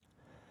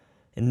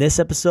In this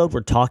episode, we're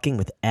talking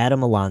with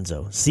Adam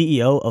Alonso,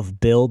 CEO of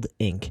Build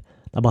Inc.,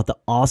 about the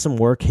awesome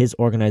work his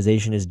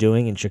organization is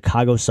doing in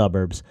Chicago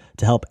suburbs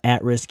to help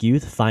at-risk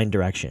youth find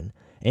direction,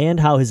 and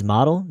how his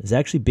model is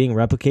actually being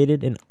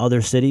replicated in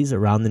other cities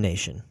around the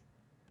nation.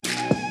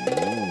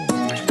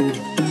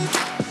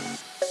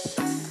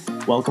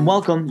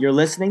 Welcome. You're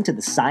listening to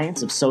The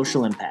Science of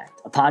Social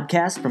Impact, a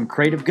podcast from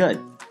Creative Good.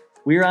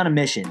 We are on a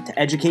mission to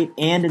educate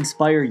and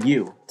inspire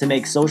you to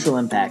make social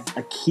impact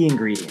a key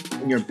ingredient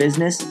in your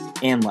business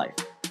and life.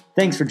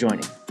 Thanks for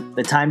joining.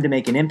 The time to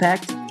make an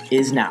impact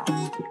is now.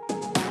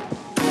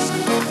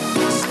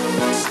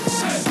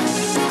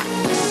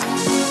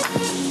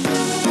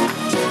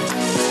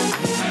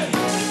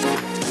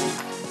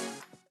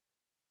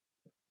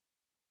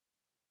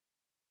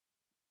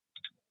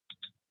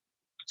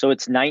 So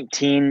it's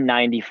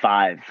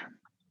 1995,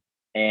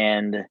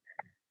 and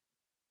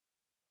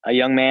a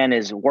young man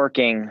is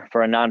working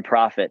for a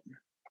nonprofit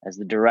as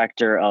the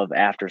director of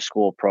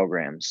after-school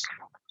programs.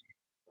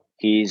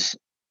 He's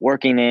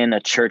working in a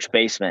church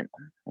basement,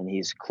 and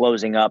he's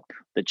closing up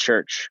the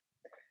church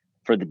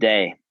for the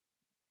day.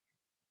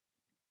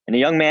 And a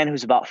young man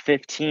who's about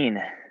 15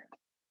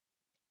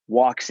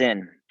 walks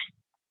in,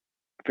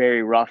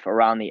 very rough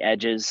around the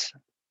edges,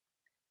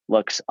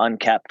 looks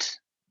unkept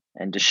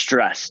and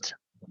distressed.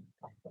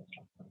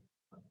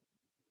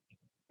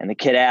 And the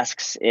kid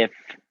asks if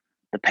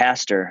the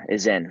pastor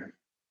is in.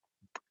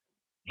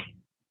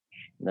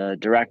 The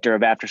director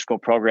of after-school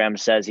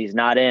programs says he's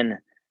not in,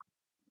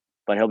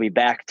 but he'll be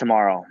back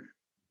tomorrow.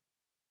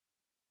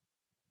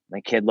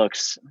 The kid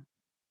looks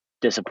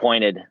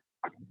disappointed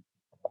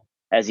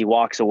as he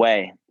walks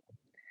away.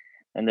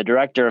 And the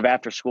director of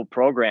after-school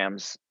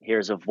programs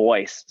hears a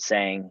voice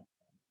saying,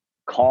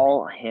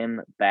 "Call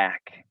him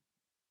back."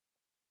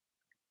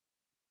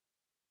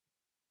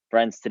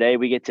 Friends, today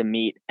we get to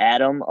meet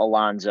Adam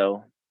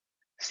Alonso,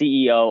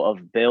 CEO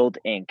of Build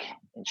Inc.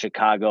 in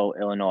Chicago,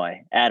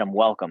 Illinois. Adam,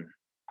 welcome.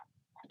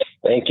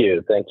 Thank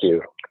you.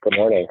 Good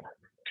morning.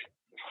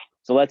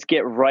 So let's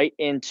get right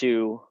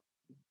into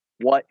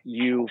what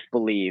you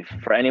believe.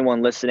 For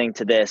anyone listening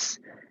to this,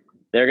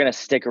 they're going to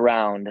stick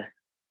around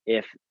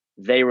if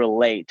they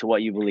relate to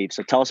what you believe.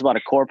 So tell us about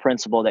a core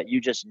principle that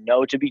you just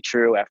know to be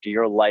true after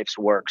your life's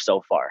work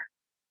so far.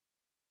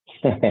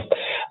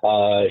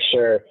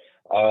 Sure.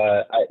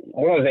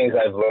 One of the things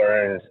I've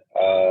learned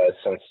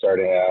since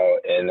starting out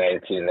in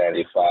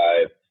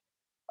 1995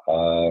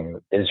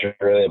 is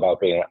really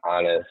about being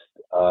honest.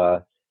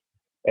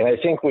 And I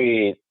think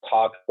we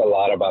talk a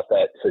lot about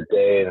that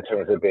today in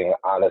terms of being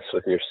honest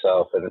with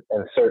yourself. And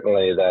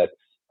certainly that's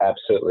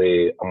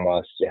absolutely a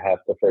must. You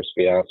have to first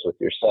be honest with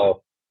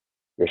yourself,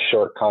 your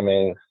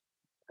shortcomings,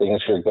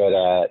 things you're good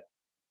at,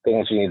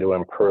 things you need to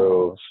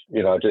improve,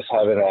 just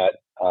having that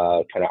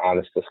kind of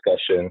honest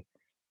discussion.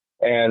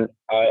 And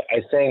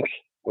I think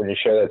when you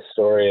share that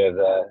story of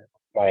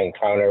my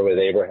encounter with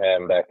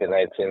Abraham back in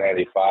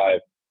 1995,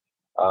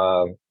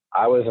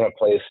 I was in a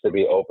place to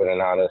be open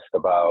and honest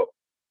about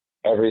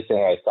everything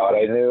I thought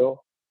I knew.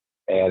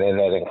 And in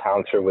that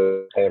encounter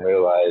with him,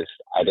 realized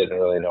I didn't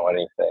really know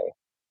anything.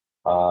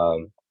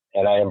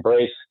 And I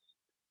embraced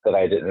that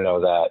I didn't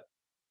know that.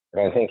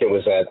 And I think it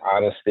was that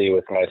honesty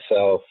with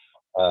myself,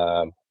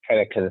 kind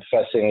of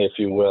confessing, if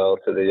you will,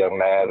 to the young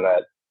man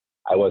that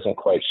I wasn't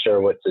quite sure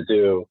what to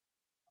do,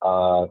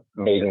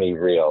 made me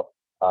real.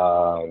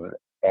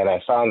 And I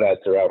found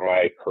that throughout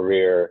my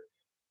career,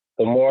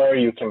 the more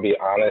you can be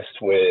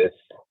honest with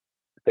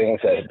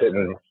things that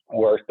didn't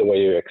work the way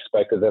you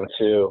expected them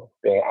to,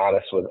 being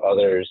honest with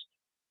others,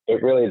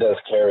 it really does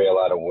carry a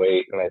lot of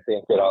weight. And I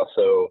think it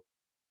also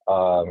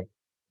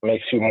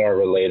makes you more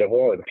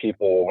relatable, and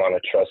people will want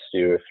to trust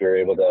you if you're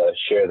able to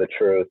share the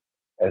truth.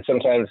 And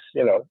sometimes,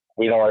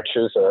 we know our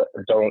truths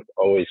don't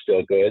always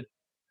feel good.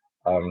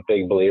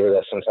 Big believer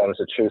that sometimes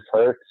the truth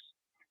hurts.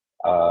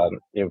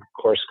 You of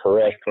course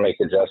correct, make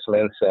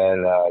adjustments,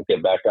 and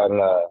get back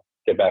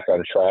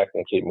on track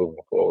and keep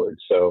moving forward.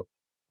 So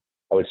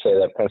I would say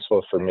that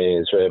principle for me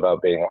is really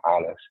about being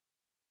honest.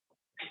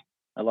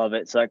 I love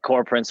it. So that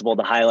core principle,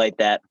 to highlight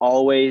that,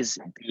 always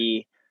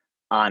be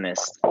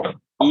honest,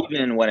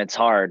 even when it's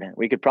hard.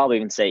 We could probably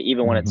even say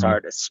even when it's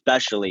hard,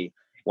 especially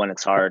when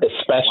it's hard.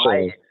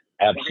 Especially,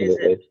 absolutely.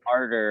 Why is it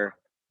harder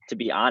to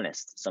be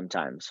honest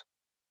sometimes?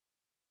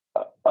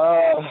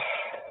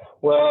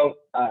 Well,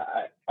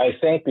 I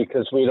think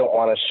because we don't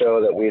want to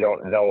show that we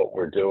don't know what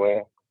we're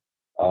doing.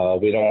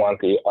 We don't want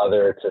the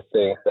other to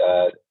think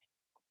that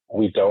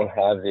we don't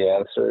have the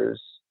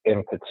answers.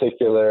 In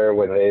particular,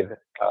 when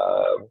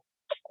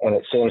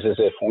it seems as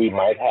if we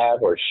might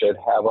have or should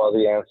have all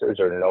the answers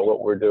or know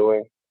what we're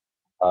doing,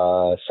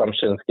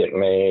 assumptions get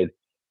made.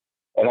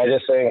 And I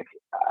just think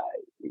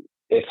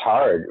it's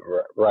hard,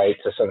 right,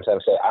 to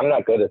sometimes say, I'm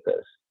not good at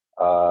this.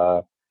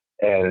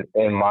 And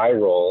in my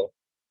role,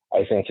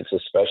 I think it's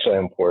especially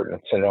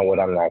important to know what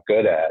I'm not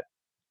good at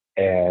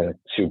and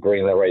to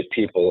bring the right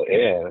people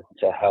in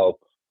to help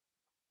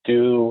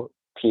do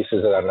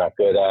pieces that I'm not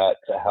good at,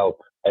 to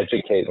help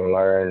educate and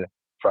learn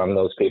from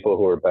those people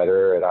who are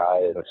better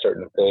at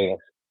certain things.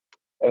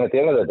 And at the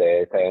end of the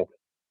day, I think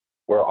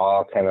we're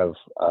all kind of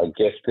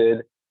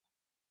gifted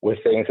with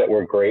things that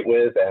we're great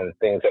with and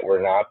things that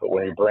we're not. But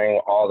when you bring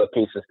all the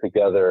pieces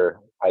together,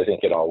 I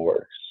think it all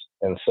works.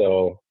 And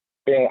so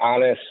being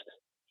honest,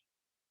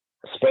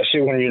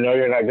 especially when you know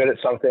you're not good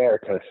at something or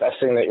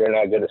confessing that you're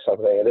not good at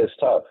something, it is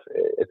tough.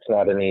 It's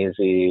not an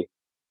easy,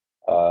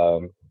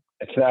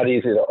 it's not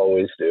easy to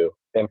always do.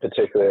 In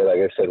particular, like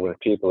I said, when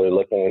people are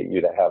looking at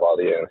you to have all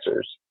the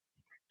answers.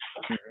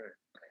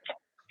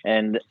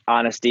 And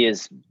honesty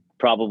is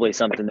probably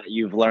something that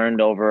you've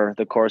learned over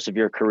the course of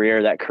your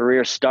career. That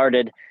career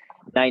started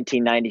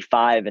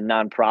 1995 in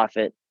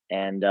nonprofit,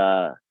 and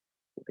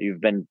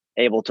you've been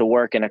able to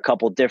work in a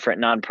couple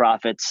different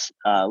nonprofits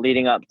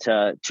leading up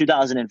to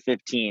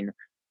 2015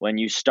 when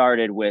you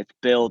started with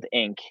Build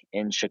Inc.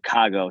 in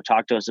Chicago.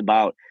 Talk to us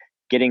about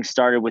getting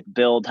started with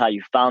Build, how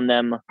you found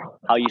them,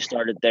 how you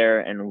started there,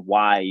 and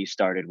why you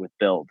started with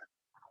Build.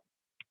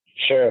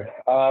 Sure.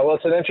 Well,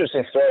 it's an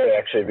interesting story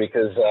actually,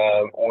 because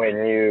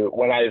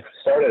when I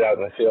started out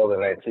in the field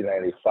in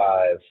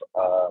 1995,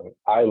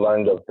 I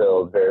learned of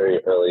Build very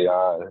early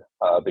on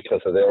because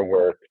of their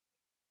work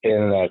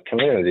in the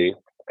community,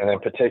 and in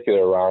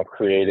particular around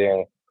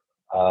creating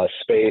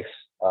space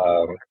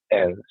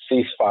and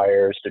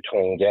ceasefires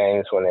between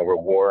gangs when they were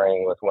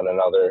warring with one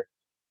another.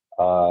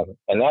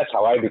 And that's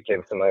how I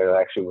became familiar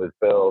actually with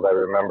Build. I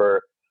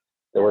remember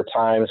there were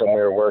times when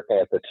we were working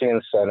at the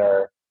teen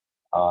center.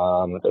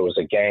 There was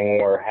a gang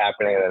war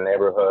happening in the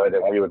neighborhood,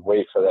 and we would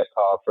wait for that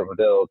call from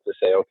Build to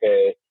say,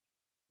 okay,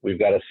 we've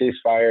got a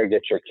ceasefire,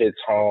 get your kids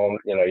home.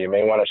 You know, you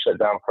may want to shut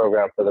down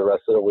program for the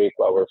rest of the week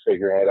while we're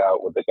figuring it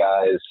out with the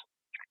guys.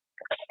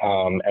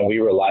 And we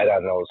relied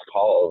on those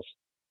calls,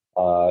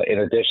 in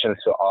addition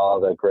to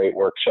all the great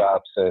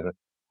workshops and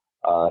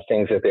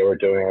things that they were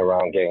doing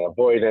around gang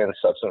avoidance,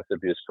 substance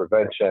abuse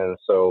prevention.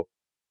 So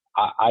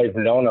I've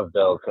known of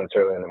Build since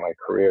early in my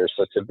career.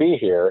 So to be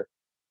here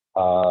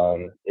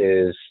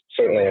is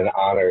certainly an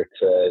honor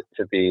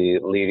to be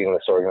leading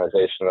this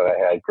organization that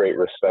I had great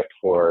respect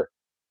for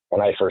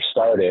when I first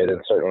started,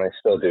 and certainly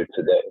still do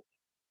today.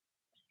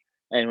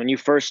 And when you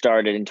first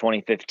started in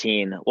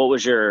 2015, what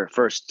was your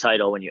first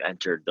title when you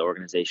entered the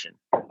organization?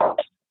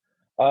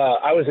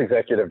 I was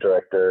executive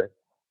director.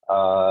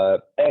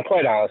 And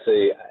quite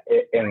honestly,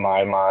 in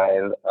my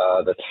mind,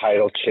 the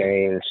title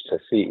change to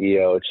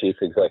CEO, Chief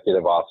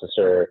Executive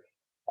Officer,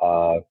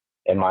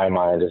 in my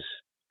mind is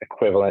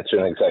equivalent to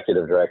an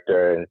executive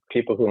director. And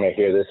people who may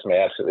hear this may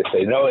absolutely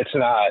say, no, it's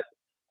not.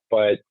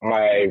 But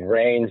my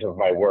range of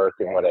my work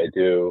and what I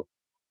do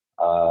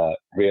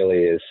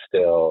really is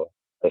still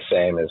the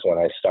same as when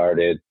I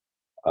started.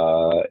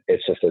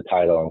 It's just a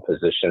title and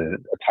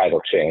position, a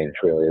title change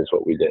really is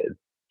what we did.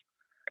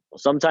 Well,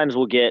 sometimes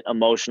we'll get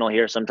emotional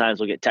here. Sometimes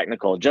we'll get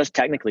technical. Just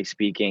technically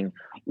speaking,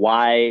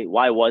 why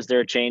was there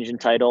a change in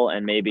title?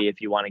 And maybe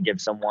if you want to give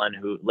someone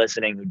who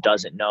listening who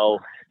doesn't know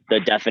the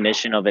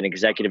definition of an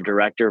executive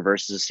director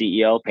versus a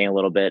CEO, paint a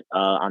little bit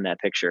on that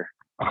picture.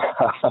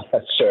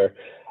 Sure.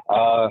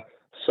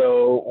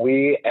 So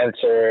we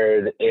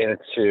entered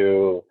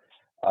into,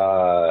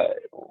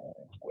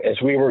 as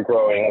we were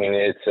growing, we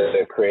needed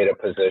to create a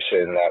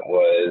position that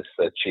was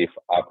the chief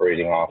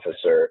operating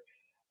officer,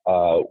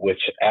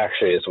 which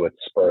actually is what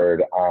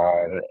spurred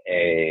on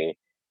a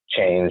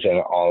change in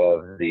all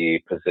of the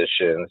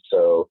positions.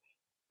 So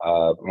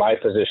my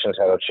position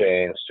title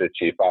changed to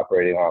chief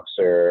operating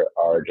officer,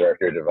 our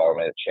director of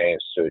development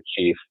changed to a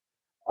chief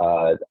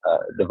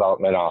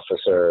development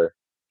officer,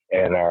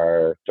 and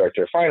our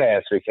director of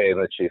finance became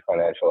the chief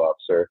financial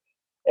officer.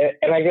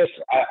 And I guess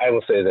I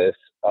will say this,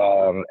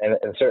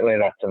 and certainly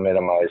not to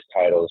minimize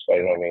titles by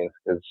no means,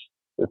 because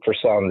for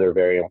some they're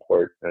very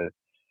important.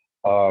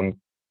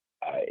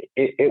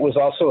 It was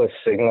also a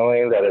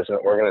signaling that as an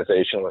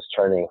organization was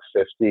turning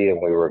 50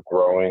 and we were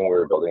growing, we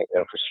were building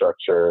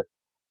infrastructure,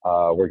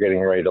 we're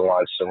getting ready to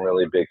launch some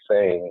really big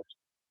things,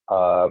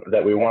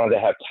 that we wanted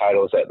to have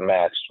titles that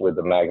matched with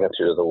the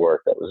magnitude of the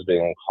work that was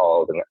being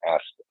called and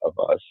asked of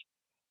us.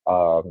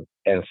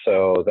 And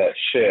so that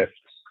shift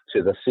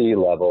to the C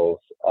levels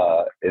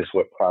is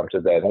what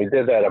prompted that. And we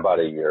did that about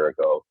a year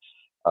ago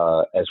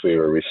as we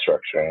were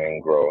restructuring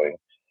and growing.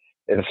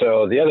 And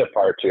so the other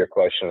part to your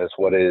question is,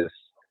 what is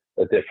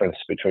the difference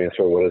between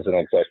what does an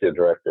executive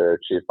director,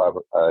 chief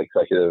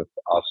executive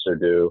officer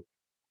do?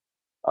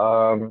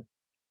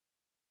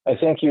 I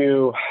think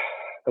the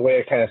way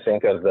I kind of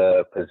think of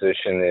the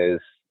position is,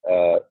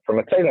 from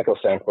a technical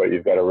standpoint,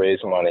 you've got to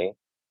raise money.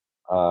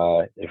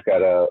 You've got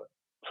to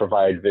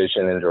provide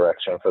vision and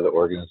direction for the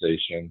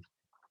organization.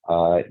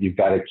 You've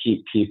got to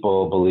keep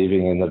people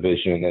believing in the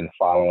vision and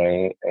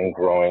following and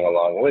growing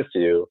along with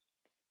you.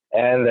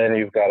 And then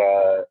you've got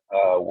to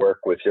work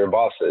with your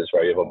bosses,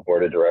 right? You have a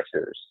board of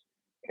directors.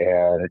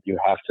 And you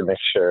have to make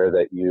sure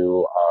that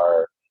you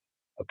are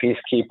a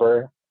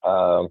peacekeeper,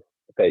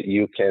 that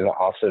you can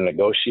also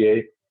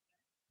negotiate,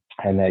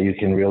 and that you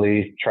can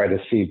really try to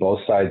see both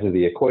sides of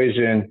the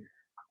equation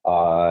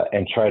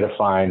and try to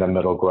find a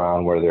middle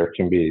ground where there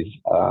can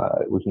be,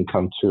 we can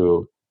come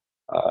to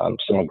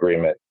some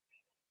agreement.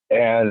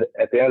 And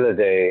at the end of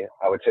the day,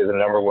 I would say the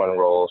number one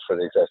role for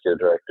the executive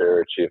director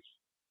or chief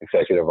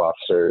executive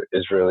officer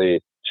is really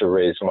to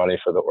raise money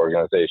for the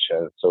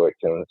organization so it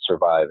can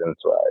survive and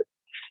thrive.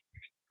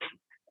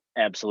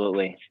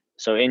 Absolutely.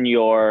 So in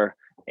your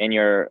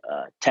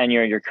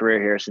tenure, your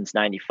career here since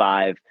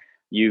 '95,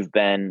 you've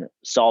been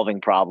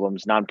solving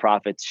problems.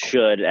 Nonprofits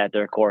should, at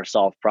their core,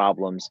 solve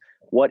problems.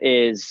 What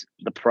is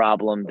the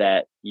problem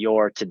that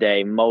you're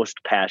today most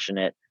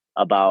passionate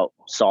about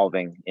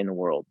solving in the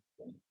world?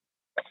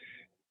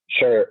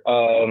 Sure.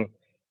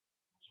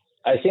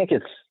 I think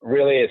it's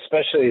really,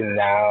 especially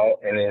now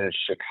and in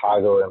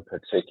Chicago in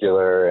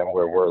particular, and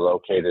where we're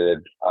located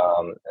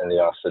in the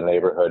Austin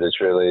neighborhood, is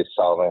really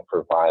solving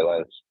for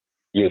violence,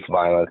 youth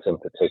violence in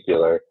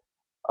particular.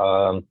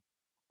 Um,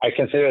 I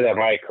consider that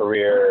my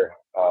career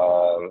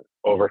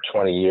over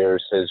 20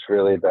 years has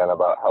really been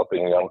about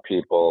helping young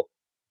people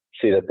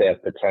see that they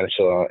have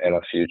potential in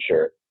a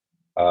future.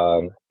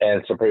 And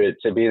to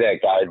be that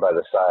guide by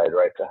the side,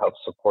 right, to help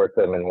support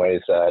them in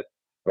ways that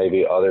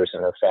maybe others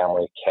in their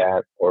family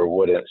can't or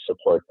wouldn't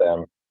support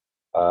them.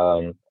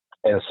 Um,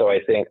 and so I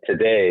think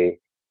today,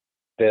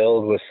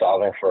 Build was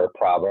solving for a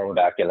problem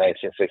back in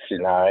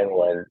 1969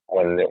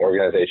 when the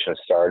organization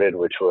started,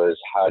 which was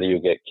how do you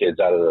get kids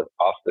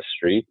off the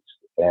streets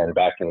and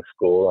back in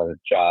school and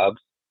jobs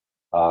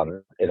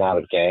and out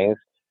of gangs.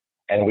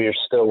 And we are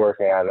still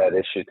working on that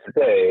issue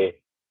today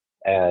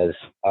as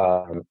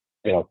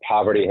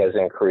poverty has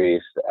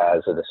increased,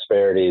 as the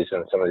disparities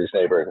in some of these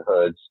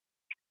neighborhoods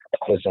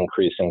has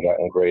increased and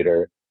gotten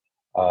greater.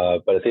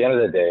 But at the end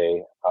of the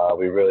day,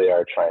 we really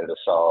are trying to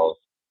solve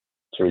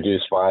to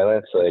reduce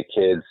violence so that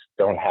kids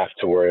don't have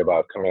to worry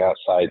about coming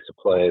outside to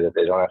play, that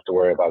they don't have to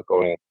worry about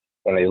going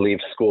when they leave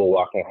school,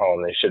 walking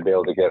home. They should be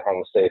able to get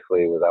home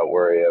safely without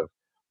worry of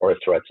or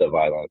threats of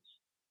violence.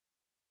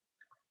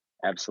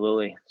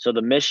 Absolutely. So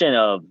the mission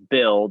of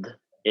Build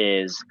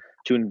is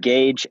to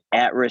engage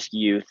at-risk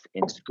youth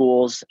in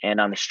schools and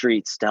on the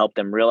streets to help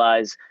them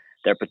realize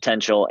their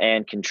potential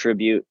and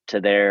contribute to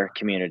their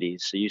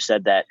communities. So you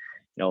said that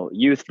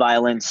youth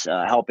violence,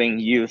 helping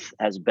youth,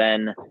 has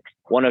been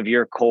one of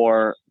your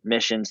core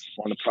missions,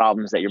 one of the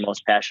problems that you're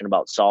most passionate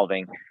about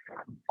solving.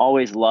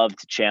 Always love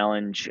to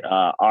challenge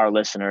our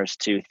listeners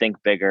to think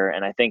bigger,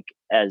 and I think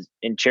as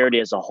in charity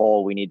as a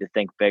whole, we need to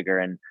think bigger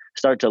and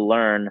start to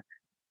learn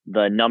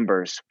the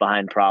numbers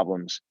behind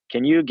problems.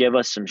 Can you give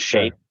us some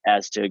shape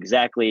as to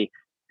exactly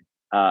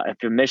if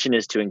your mission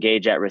is to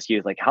engage at-risk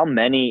youth, like how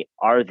many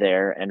are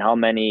there and how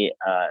many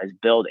is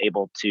Build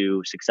able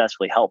to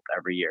successfully help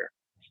every year?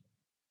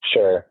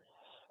 Sure.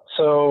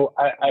 So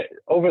I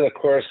over the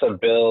course of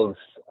Build's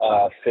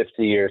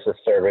 50 years of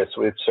service,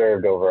 we've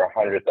served over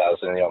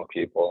 100,000 young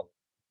people.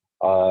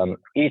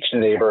 Each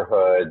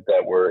neighborhood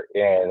that we're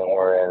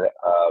in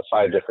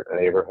 5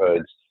 different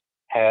neighborhoods,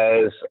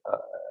 has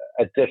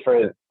a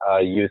different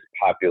youth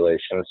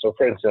population. So,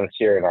 for instance,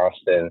 here in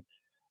Austin,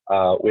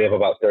 we have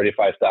about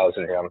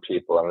 35,000 young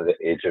people under the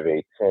age of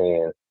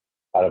 18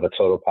 out of a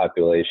total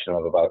population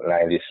of about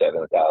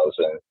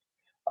 97,000.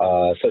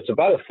 So it's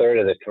about a third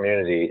of the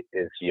community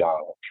is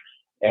young.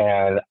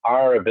 And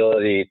our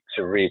ability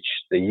to reach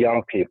the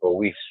young people,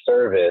 we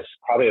service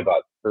probably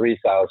about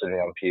 3,000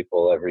 young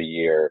people every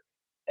year.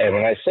 And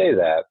when I say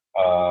that,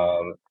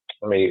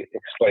 let me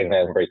explain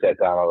that and break that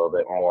down a little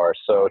bit more.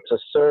 So to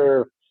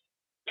serve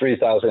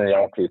 3,000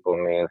 young people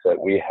means that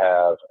we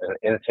have an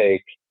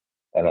intake,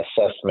 an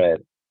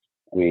assessment.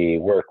 We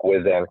work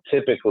with them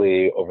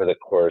typically over the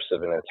course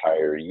of an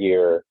entire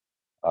year.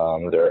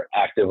 They're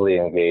actively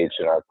engaged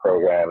in our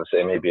programs.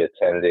 They may be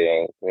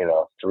attending,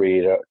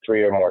 three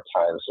or more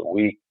times a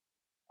week.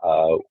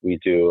 We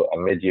do a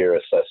mid-year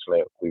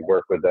assessment. We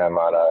work with them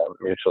on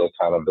a mutual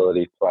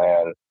accountability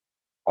plan,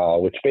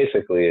 which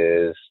basically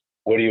is,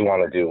 what do you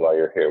want to do while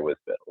you're here with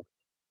Build?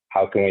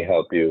 How can we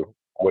help you?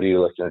 What are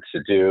you looking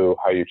to do?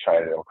 How are you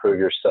trying to improve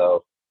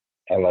yourself?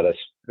 And let us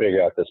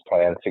figure out this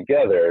plan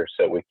together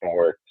so we can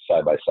work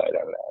side by side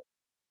on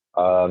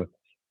that.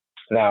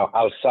 Now,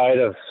 outside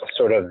of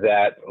sort of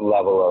that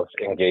level of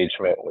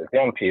engagement with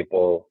young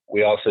people,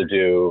 we also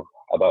do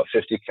about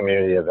 50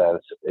 community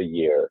events a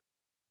year.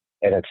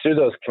 And it's through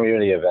those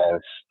community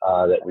events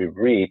that we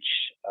reach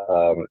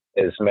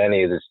as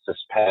many this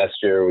past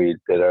year. We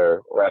did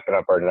wrapping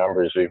up our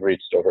numbers. We've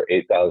reached over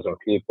 8,000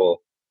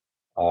 people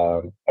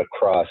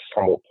across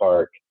Humboldt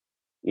Park,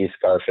 East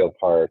Garfield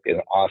Park, in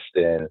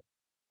Austin,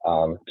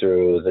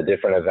 through the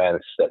different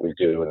events that we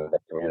do in the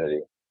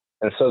community.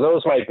 And so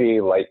those might be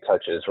light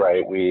touches,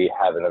 right? We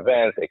have an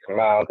event, they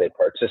come out, they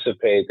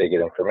participate, they get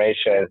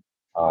information,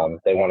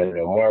 they want to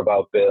know more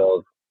about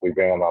Build, we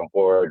bring them on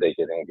board, they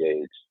get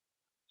engaged.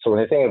 So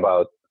when you think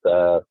about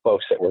the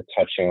folks that we're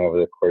touching over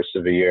the course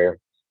of a year,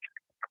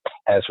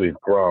 as we've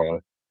grown,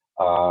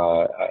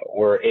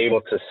 we're able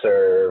to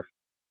serve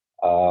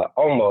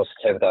almost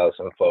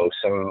 10,000 folks.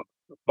 And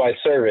by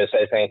service,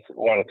 I think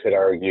one could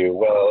argue,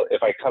 well,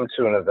 if I come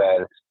to an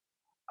event,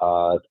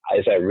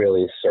 is I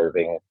really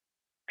serving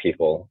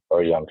people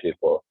or young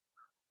people?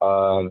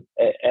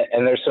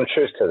 And there's some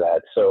truth to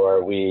that. So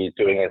are we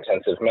doing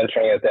intensive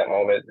mentoring at that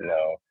moment?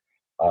 No.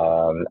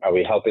 Are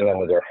we helping them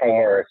with their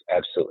homework?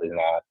 Absolutely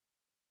not.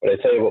 But I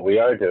tell you what we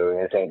are doing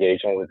is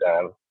engaging with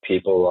them.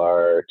 People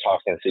are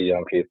talking to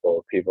young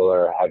people. People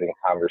are having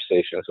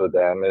conversations with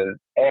them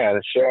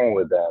and sharing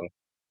with them.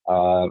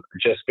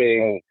 Just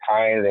being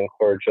kind and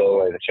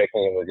cordial and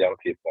checking in with young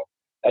people.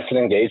 That's an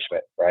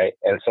engagement, right?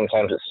 And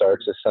sometimes it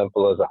starts as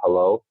simple as a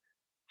hello.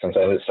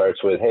 Sometimes it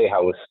starts with, hey,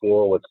 how was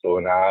school? What's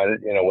going on?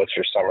 What's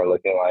your summer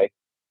looking like?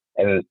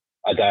 And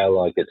a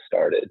dialogue gets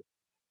started.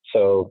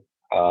 So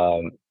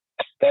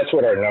that's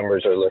what our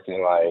numbers are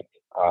looking like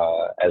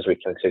as we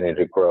continue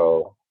to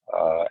grow,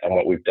 and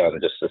what we've done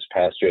just this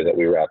past year that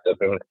we wrapped up.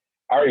 And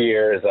our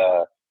year is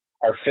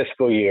our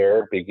fiscal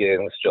year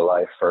begins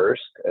July 1st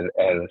and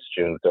ends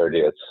June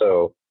 30th.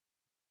 So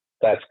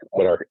that's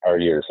what our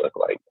years look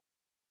like.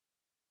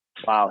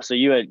 Wow. So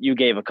you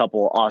gave a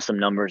couple awesome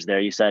numbers there.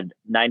 You said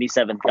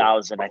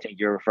 97,000. I think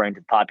you're referring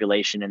to the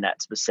population in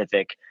that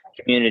specific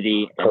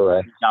community,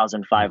 and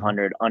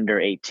 2,500 under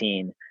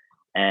 18.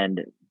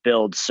 And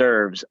Build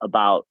serves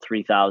about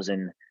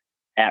 3,000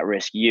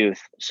 at-risk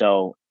youth.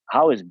 So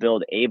how is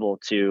Build able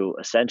to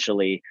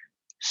essentially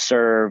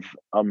serve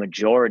a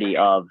majority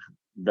of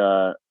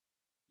the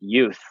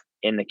youth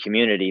in the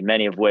community,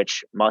 many of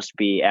which must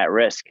be at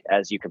risk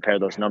as you compare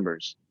those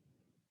numbers?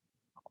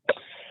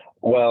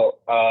 Well,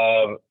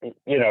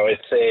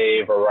 it's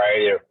a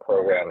variety of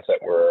programs that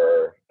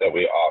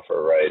we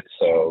offer, right?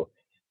 So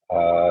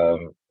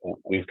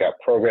we've got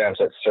programs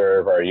that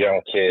serve our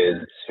young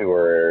kids who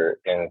are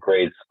in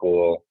grade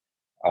school,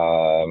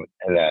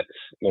 and that's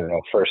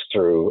first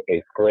through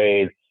eighth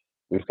grade.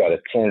 We've got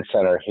a teen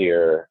center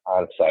here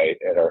on site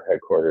at our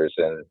headquarters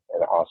in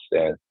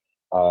Austin,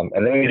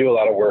 and then we do a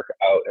lot of work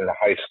out in the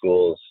high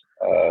schools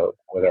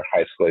with our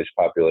high school age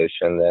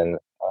population. Then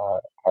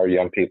our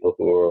young people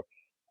who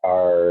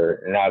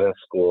are not in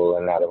school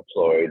and not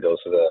employed. Those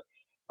are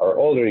our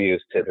older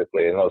youth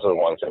typically, and those are the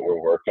ones that we're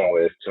working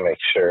with to make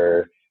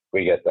sure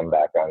we get them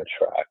back on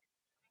track.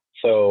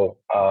 So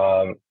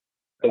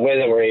the way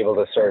that we're able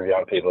to serve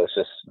young people is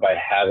just by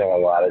having a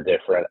lot of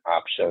different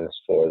options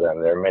for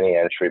them. There are many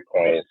entry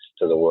points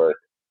to the work,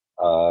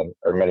 or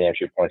many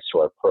entry points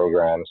to our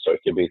program. So it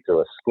could be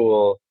through a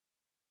school,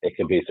 it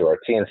could be through our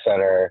teen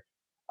center,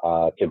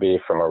 it could be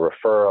from a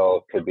referral,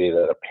 it could be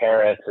that a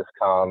parent has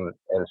come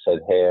and said,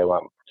 hey, I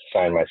want to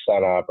sign my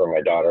son up or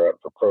my daughter up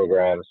for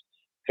programs.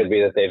 It could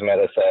be that they've met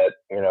us at,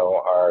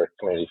 our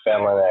community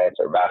family nights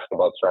or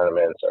basketball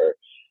tournaments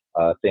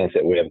or things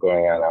that we have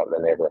going on out in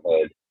the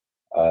neighborhood.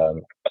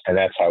 And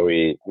that's how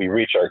we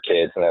reach our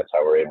kids, and that's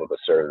how we're able to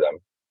serve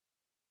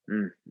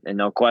them. And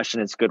no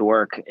question, it's good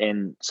work.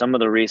 In some of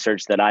the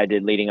research that I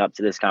did leading up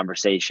to this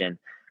conversation,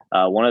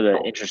 one of the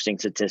interesting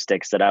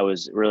statistics that I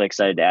was really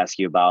excited to ask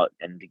you about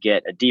and to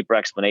get a deeper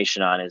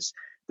explanation on is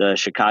the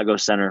Chicago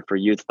Center for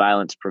Youth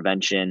Violence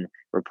Prevention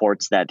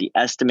reports that the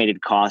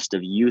estimated cost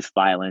of youth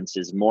violence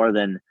is more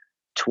than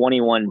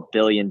 $21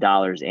 billion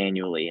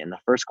annually. And the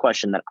first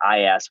question that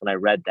I asked when I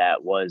read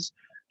that was,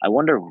 I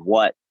wonder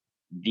what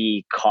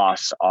the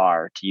costs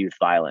are to youth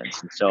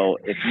violence. And so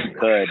if you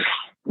could,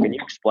 can you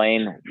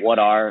explain what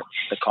are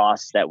the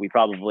costs that we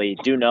probably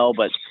do know,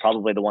 but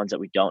probably the ones that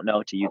we don't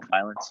know to youth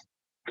violence?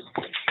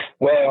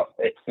 Well,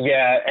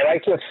 yeah, and I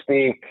can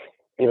speak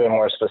even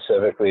more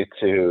specifically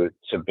to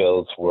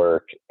Build's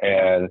work.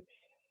 And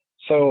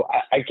so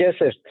I guess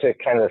to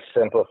kind of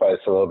simplify this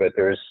a little bit,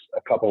 there's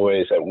a couple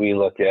ways that we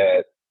look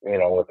at,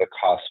 what the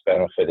cost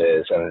benefit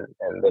is and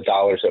the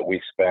dollars that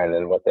we spend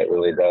and what that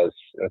really does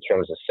in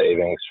terms of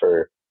savings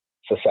for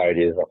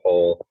society as a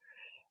whole.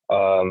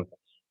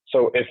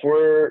 So if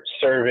we're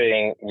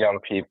serving young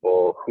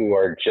people who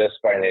are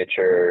just by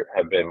nature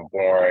have been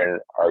born,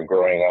 are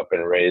growing up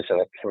and raised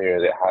in a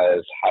community that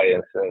has high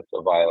incidence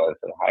of violence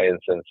and high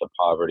incidence of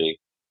poverty,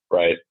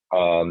 right?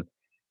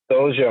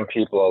 Those young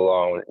people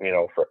alone,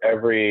 for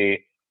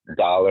every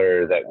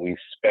dollar that we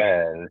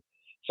spend,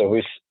 so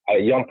to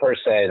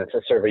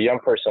serve a young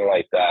person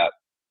like that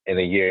in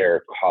a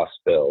year costs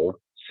Build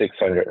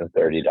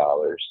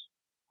 $630.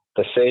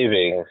 The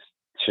savings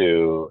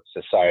to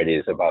society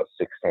is about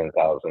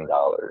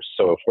 $16,000.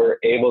 So if we're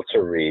able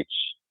to reach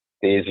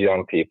these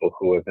young people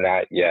who have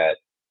not yet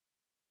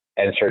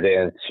entered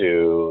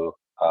into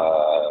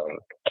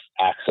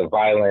acts of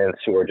violence,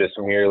 who are just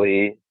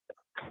merely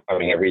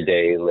coming every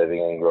day,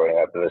 living and growing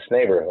up in this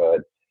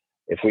neighborhood,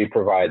 if we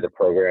provide the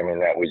programming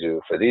that we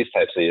do for these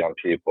types of young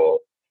people,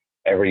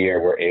 every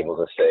year we're able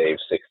to save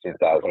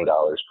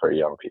 $16,000 per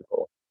young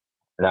people.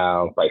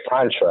 Now, by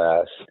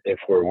contrast, if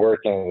we're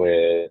working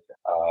with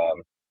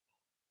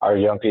our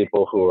young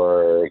people who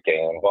are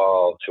gang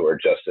involved, who are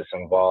justice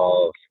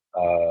involved,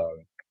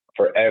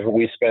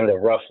 we spend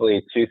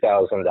roughly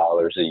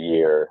 $2,000 a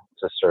year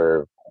to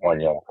serve one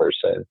young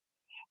person.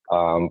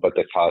 But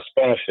the cost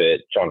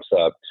benefit jumps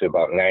up to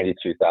about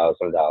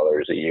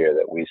 $92,000 a year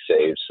that we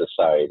save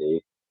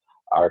society,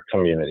 our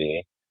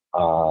community,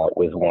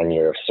 with 1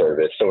 year of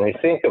service. So when you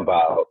think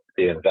about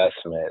the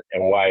investment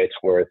and why it's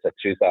worth a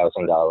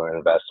 $2,000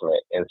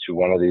 investment into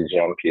one of these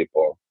young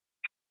people,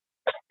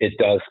 it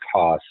does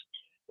cost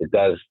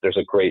there's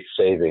a great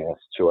savings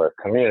to our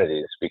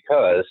communities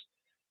because,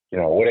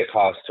 what it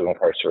costs to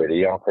incarcerate a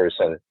young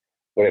person,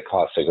 what it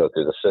costs to go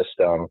through the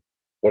system,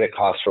 what it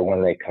costs for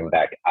when they come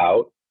back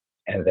out,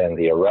 and then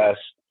the arrest,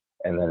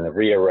 and then the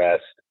rearrest.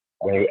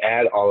 When you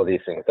add all of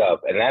these things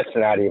up, and that's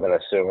not even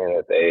assuming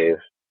that they've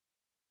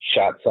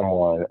shot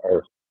someone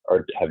or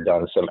have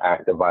done some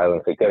act of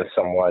violence against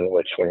someone,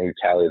 which when you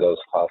tally those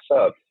costs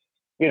up,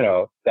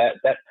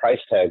 that price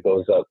tag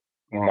goes up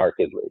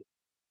markedly.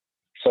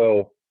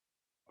 So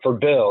for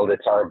Build,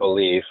 it's our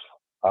belief,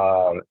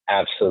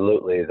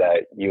 absolutely,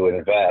 that you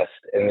invest,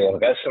 and the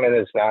investment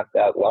is not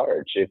that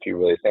large if you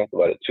really think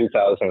about it.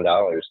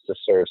 $2,000 to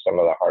serve some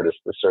of the hardest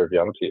to serve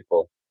young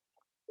people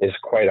is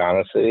quite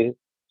honestly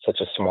such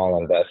a small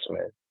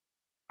investment.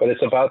 But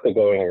it's about the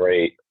going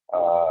rate.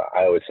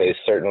 I would say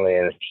certainly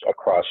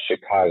across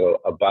Chicago,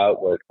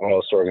 about what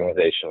most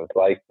organizations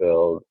like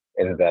Build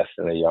invest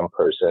in a young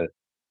person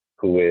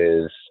who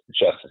is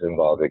just as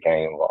involved or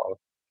gang involved.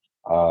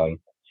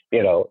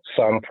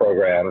 Some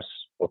programs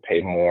will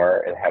pay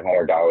more and have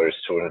more dollars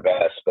to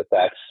invest, but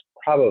that's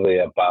probably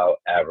about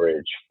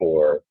average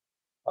for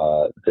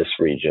this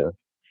region.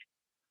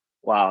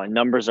 Wow, and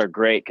numbers are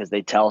great because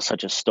they tell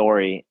such a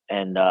story.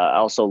 And I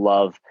also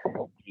love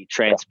the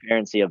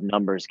transparency of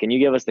numbers. Can you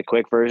give us the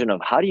quick version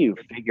of how do you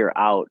figure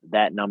out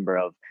that number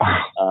of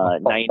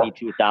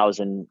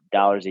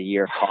 $92,000 a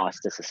year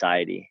cost to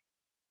society?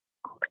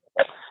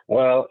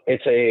 Well,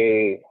 it's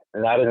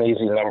not an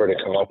easy number to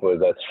come up with,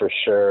 that's for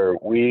sure.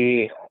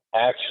 We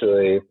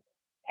actually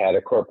had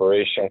a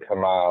corporation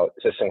come out,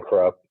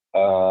 ThyssenKrupp,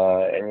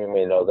 and you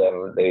may know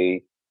them.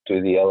 They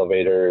do the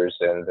elevators,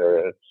 and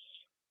they're a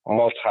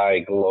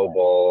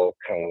multi-global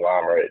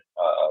conglomerate.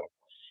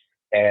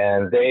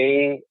 And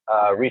they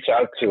reach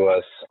out to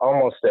us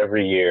almost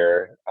every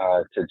year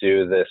to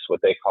do this,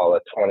 what they call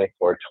a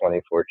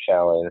 24-24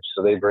 challenge.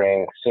 So they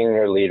bring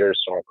senior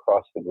leaders from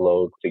across the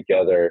globe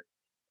together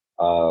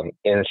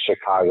in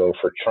Chicago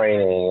for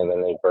training, and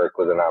then they work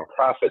with a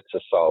nonprofit to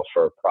solve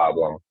for a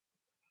problem.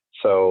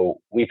 So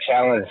we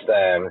challenge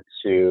them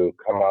to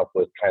come up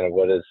with kind of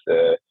what is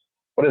the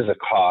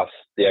cost,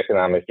 the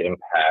economic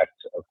impact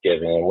of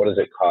giving, and what does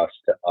it cost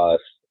to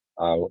us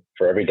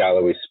for every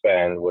dollar we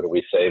spend? What are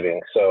we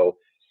saving? So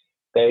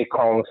they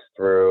comb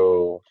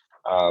through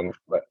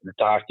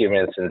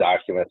documents,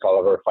 all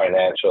of our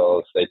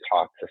financials. They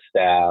talk to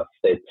staff.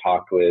 They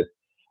talk with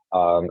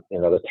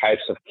the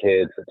types of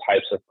kids, the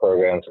types of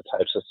programs, the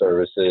types of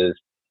services,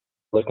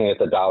 looking at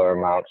the dollar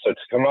amount. So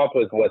to come up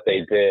with what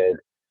they did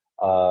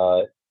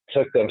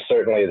took them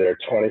certainly their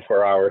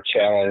 24-hour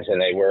challenge,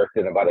 and they worked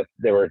in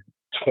there were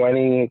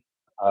 20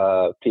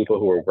 people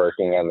who were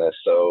working on this,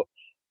 so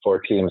 4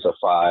 teams of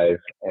 5,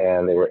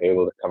 and they were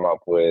able to come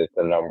up with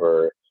the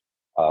number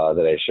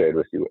that I shared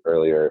with you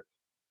earlier.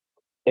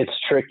 It's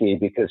tricky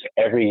because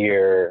every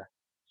year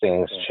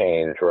things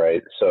change,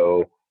 right?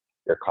 So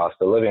your cost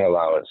of living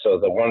allowance. So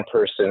the one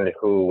person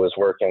who was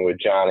working with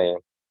Johnny,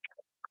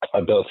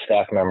 a Build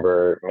staff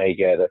member, may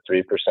get a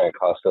 3%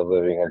 cost of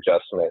living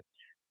adjustment.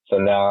 So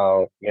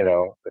now,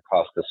 the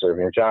cost of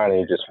serving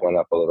Johnny just went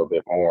up a little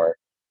bit more.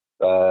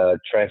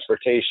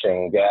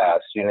 Transportation, gas,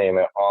 you name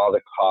it, all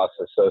the costs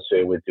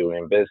associated with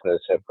doing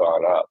business have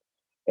gone up.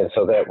 And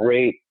so that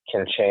rate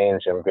can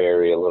change and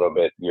vary a little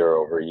bit year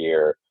over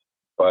year.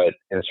 But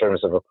in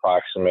terms of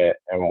approximate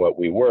and what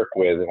we work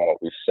with and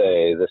what we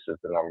say, this is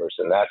the numbers.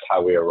 And that's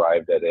how we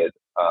arrived at it.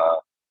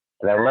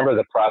 And I remember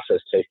the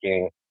process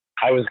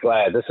I was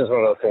glad. This is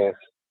one of those things,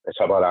 I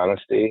talk about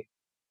honesty.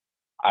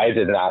 I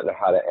did not know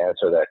how to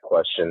answer that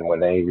question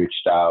when they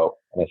reached out.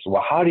 And they said,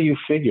 well, how do you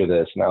figure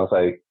this? And I was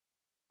like,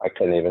 I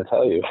couldn't even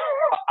tell you.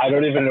 I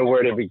don't even know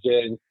where to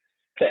begin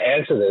to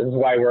answer this. This is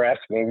why we're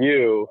asking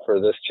you for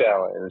this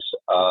challenge,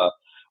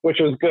 which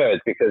was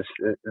good because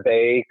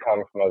they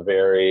come from a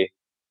very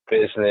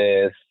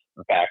business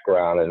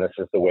background, and this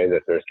is the way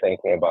that they're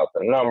thinking about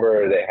the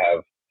number. They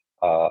have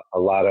a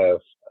lot of,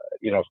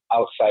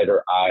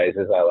 outsider eyes,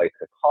 as I like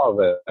to call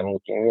them,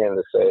 looking in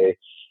to say,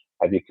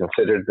 have you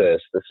considered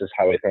this? This is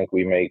how I think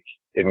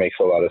it makes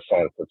a lot of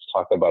sense. Let's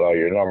talk about all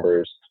your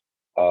numbers.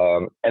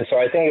 And so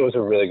I think it was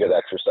a really good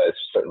exercise,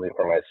 certainly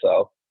for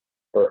myself,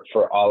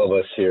 for all of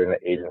us here in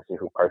the agency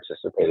who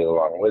participated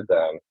along with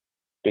them,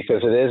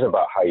 because it is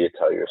about how you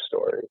tell your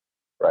story,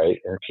 right?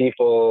 And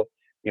people,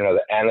 the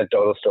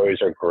anecdotal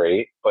stories are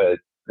great, but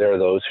there are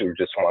those who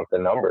just want the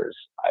numbers.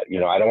 I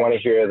don't want to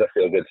hear the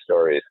feel-good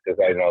stories because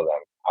I know them.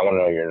 I want to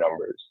know your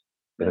numbers.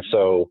 And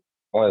so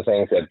one of the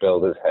things that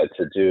Build has had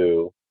to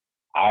do,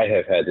 I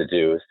have had to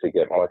do, is to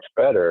get much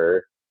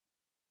better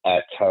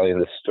at telling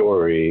the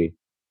story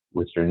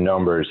with your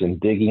numbers and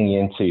digging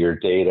into your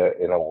data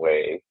in a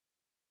way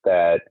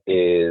that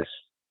is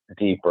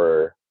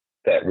deeper,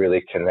 that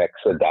really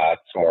connects the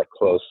dots more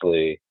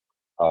closely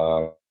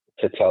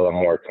to tell a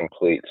more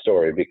complete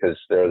story, because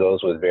there are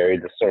those with very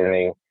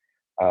discerning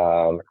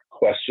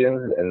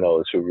questions and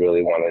those who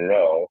really want to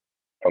know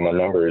from a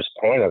numbers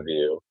point of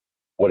view,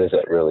 what is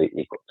that really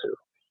equal to?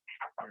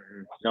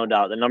 No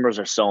doubt. The numbers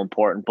are so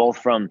important, both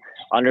from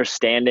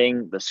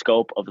understanding the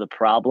scope of the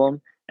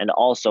problem and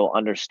also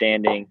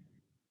understanding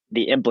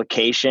the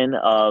implication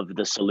of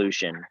the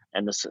solution,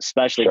 and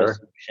especially the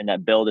solution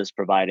that Build is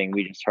providing.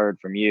 We just heard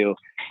from you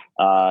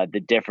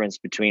the difference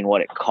between what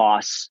it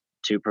costs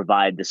to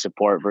provide the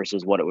support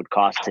versus what it would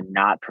cost to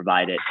not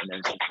provide it. And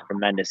there's a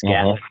tremendous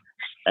gap.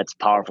 That's a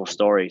powerful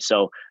story.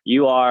 So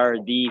you are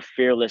the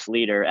fearless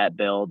leader at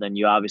Build, and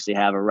you obviously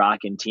have a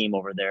rocking team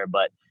over there.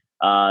 But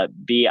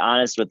be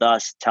honest with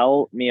us.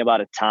 Tell me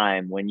about a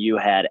time when you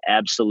had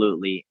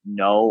absolutely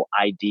no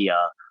idea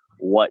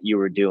what you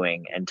were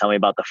doing, and tell me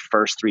about the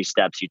first 3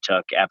 steps you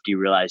took after you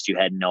realized you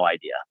had no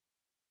idea.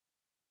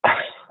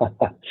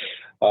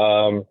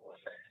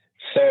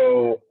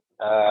 So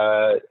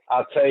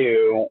I'll tell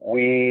you,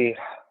 we're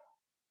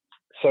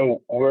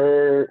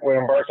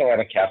embarking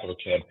on a capital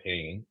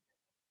campaign,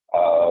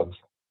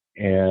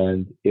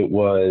 and it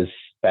was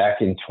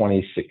back in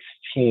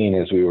 2016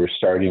 as we were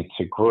starting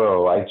to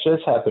grow. I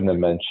just happened to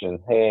mention,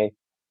 hey,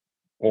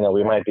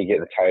 we might be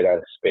getting tight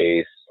on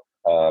space.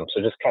 So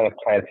just kind of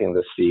planting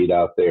the seed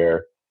out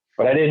there.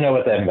 But I didn't know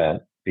what that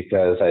meant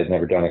because I'd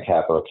never done a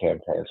capital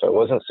campaign. So I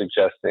wasn't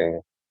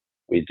suggesting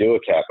we do a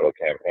capital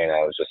campaign.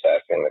 I was just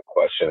asking the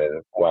question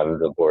and wanted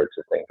the board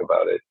to think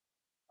about it.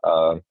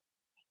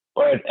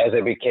 But as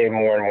it became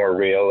more and more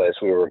real as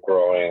we were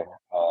growing,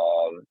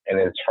 and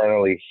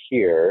internally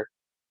here,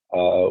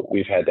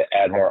 we've had to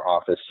add more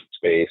office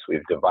space.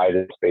 We've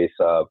divided space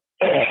up.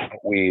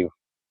 We've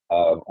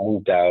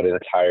moved out an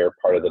entire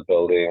part of the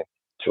building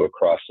to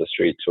across the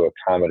street to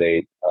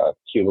accommodate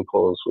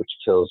cubicles, which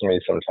kills me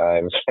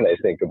sometimes when I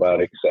think about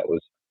it, because that was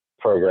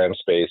program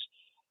space.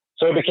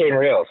 So it became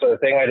real. So the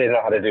thing I didn't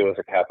know how to do was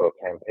a capital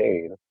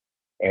campaign.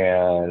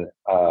 And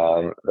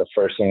the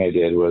first thing I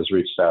did was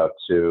reached out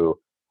to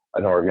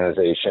an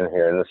organization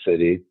here in the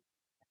city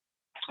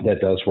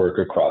that does work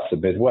across the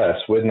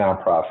Midwest with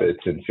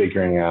nonprofits and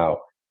figuring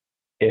out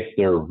if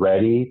they're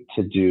ready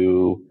to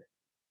do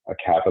a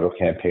capital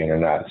campaign or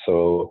not.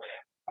 So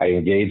I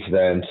engaged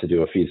them to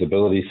do a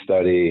feasibility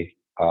study.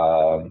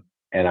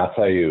 And I'll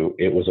tell you,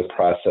 it was a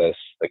process.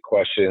 The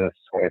questions,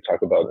 when we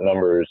talk about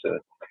numbers and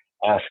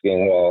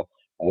asking, well,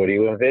 what do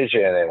you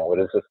envision? And what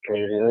does this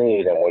community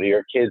need? And what do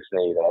your kids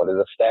need? And what do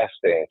the staff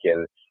think?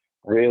 And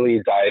really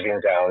diving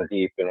down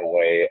deep in a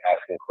way,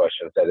 asking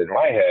questions that in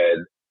my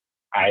head,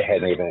 I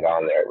hadn't even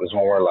gone there. It was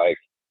more like,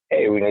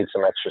 hey, we need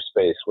some extra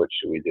space. What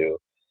should we do?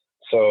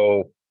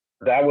 So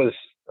that was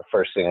the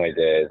first thing I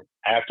did.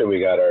 After we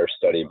got our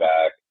study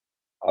back,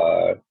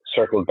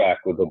 circled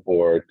back with the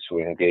board to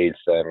engage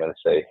them and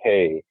say,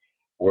 hey,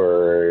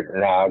 we're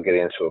now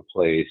getting to a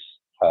place.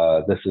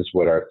 This is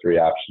what our 3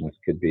 options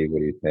could be. What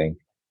do you think?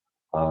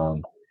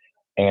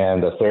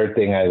 And the third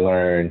thing I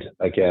learned,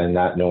 again,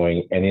 not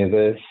knowing any of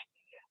this,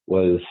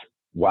 was,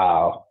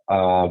 wow,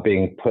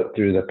 being put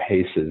through the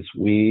paces.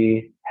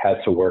 We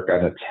had to work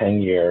on a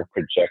 10-year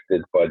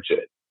projected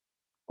budget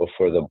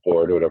before the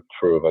board would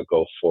approve a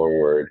go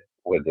forward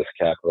with this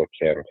capital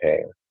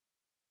campaign.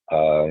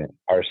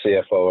 Our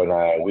CFO and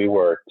I, we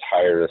worked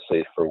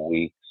tirelessly for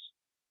weeks.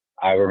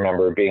 I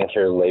remember being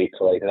here late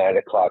to like 9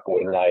 o'clock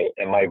one night,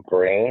 and my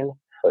brain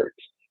hurt.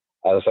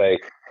 I was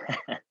like,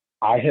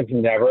 I have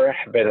never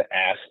been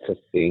asked to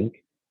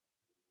think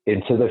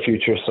into the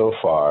future so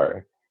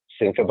far.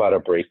 Think about a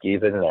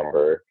break-even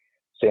number.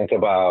 Think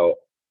about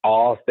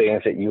all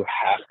things that you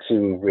have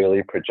to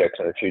really project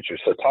in the future.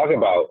 So talk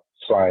about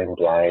flying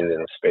blind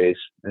in space,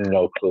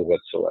 no clue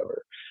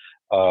whatsoever.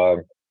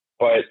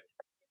 But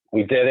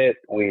we did it.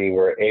 We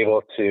were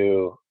able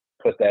to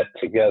put that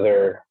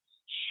together,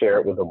 share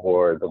it with the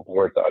board. The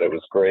board thought it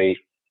was great,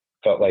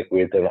 felt like we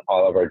had done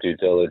all of our due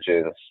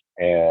diligence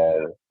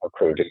and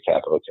approved a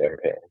capital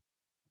campaign.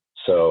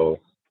 So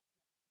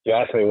you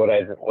asked me what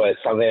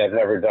something I've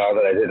never done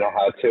that I didn't know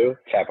how to,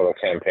 capital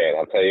campaign.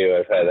 I'll tell you,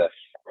 I've had a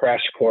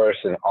crash course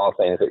in all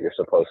things that you're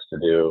supposed to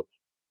do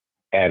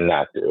and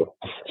not do.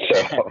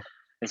 So,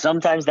 and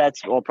sometimes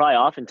probably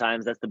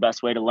oftentimes that's the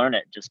best way to learn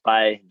it, just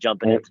by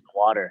jumping into the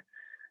water.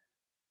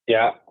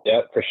 Yeah,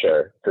 for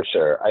sure.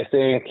 I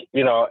think,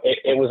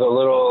 it was a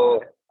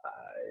little,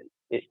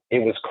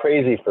 it was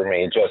crazy for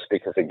me just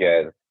because,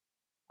 again,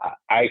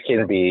 I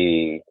can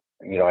be,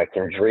 I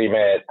can dream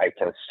it, I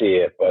can see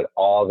it, but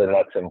all the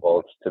nuts and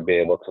bolts to be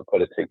able to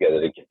put it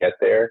together to get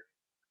there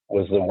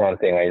was the one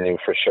thing I knew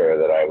for sure,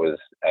 that I was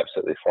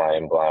absolutely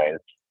flying blind.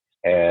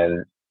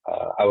 And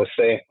I was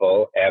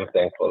thankful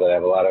that I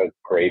have a lot of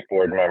great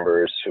board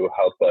members who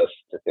helped us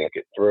to think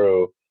it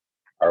through.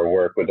 Our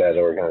work with that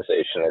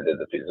organization, I did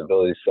the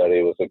feasibility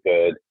study, was a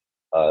good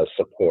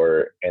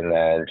support. And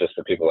then just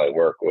the people I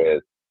work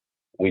with,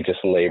 we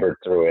just labored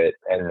through it,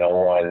 and no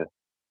one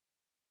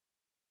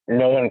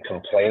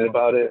complained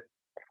about it,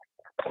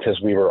 because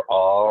we were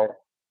all,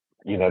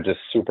 just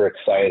super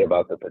excited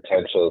about the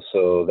potential.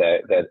 So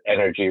that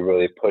energy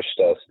really pushed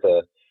us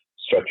to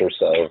stretch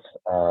ourselves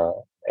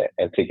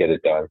and to get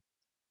it done.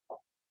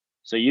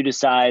 So you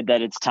decide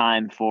that it's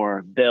time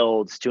for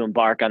Builds to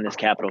embark on this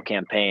capital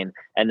campaign.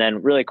 And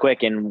then really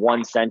quick, in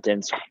one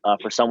sentence,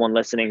 for someone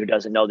listening who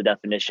doesn't know the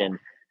definition,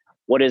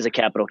 what is a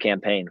capital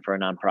campaign for a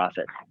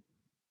nonprofit?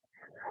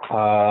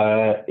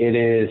 It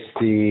is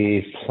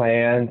the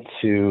plan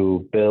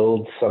to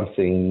build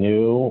something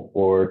new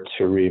or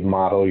to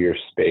remodel your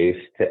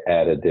space to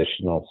add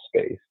additional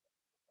space.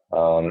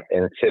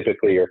 And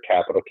typically your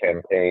capital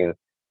campaign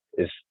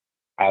is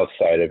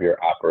outside of your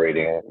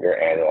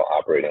annual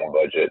operating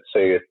budget.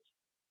 So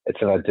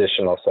it's an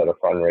additional set of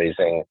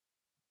fundraising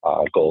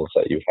goals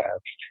that you have.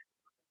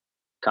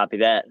 Copy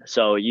that.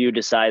 So you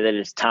decide that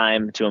it's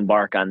time to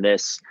embark on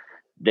this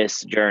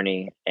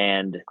journey,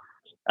 and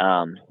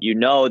you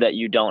know that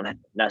you don't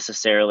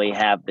necessarily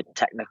have the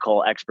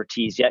technical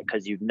expertise yet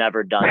because you've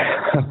never done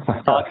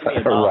it. Talk to me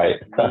about right.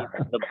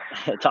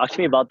 talk to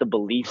me about the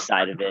belief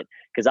side of it,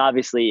 because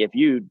obviously, if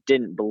you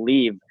didn't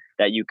believe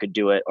that you could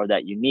do it or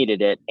that you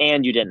needed it,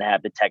 and you didn't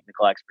have the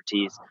technical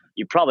expertise,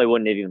 you probably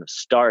wouldn't have even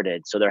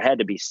started. So there had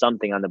to be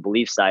something on the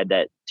belief side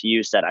that to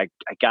you said, I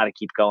got to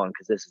keep going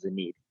because this is a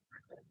need.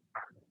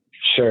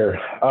 Sure.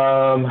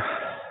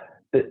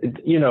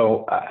 You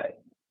know,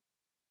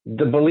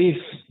 the beliefs,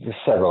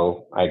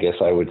 several, I guess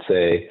I would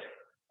say.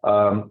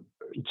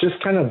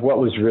 Just kind of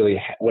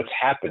what's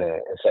happening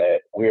is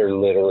that we are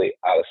literally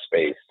out of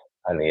space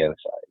on the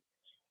inside.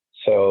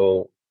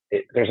 So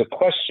there's a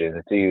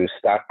question: do you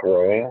stop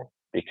growing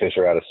because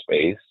you're out of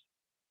space,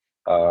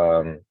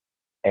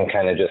 and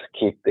kind of just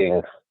keep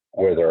things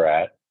where they're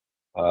at,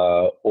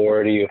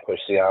 or do you push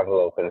the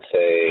envelope and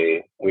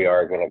say we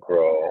are going to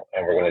grow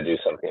and we're going to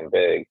do something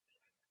big?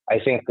 I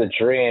think the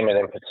dream, and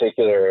in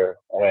particular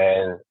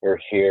when you're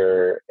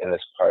here in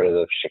this part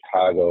of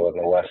Chicago and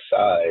the West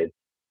Side,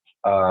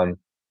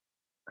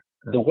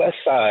 the West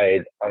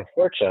Side,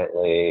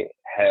 unfortunately,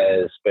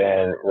 has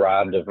been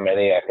robbed of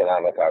many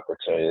economic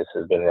opportunities,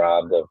 has been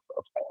robbed of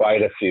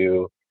quite a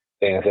few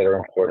things that are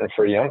important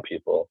for young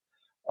people.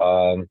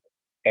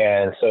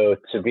 And so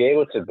to be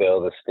able to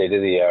build a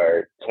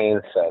state-of-the-art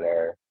teen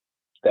center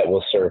that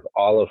will serve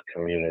all of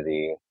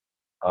community,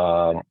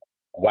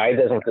 why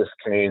doesn't this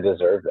community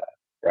deserve that,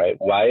 right?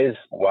 Why is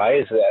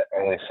that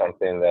only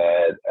something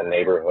that a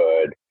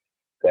neighborhood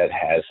that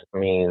has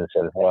means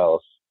and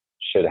wealth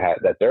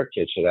that their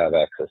kids should have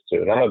access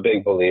to? And I'm a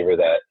big believer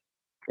that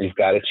you've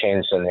got to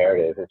change the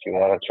narrative. If you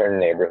want to turn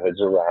neighborhoods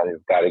around,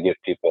 you've got to give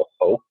people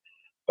hope,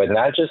 but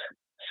not just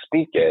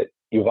speak it.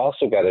 You've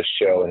also got to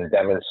show and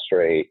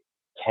demonstrate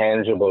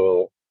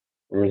tangible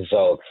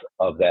results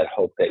of that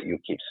hope that you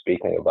keep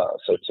speaking about.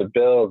 So to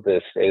build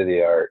this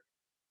state-of-the-art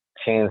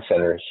teen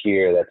center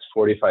here, that's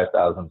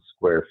 45,000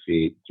 square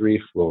feet,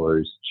 3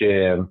 floors,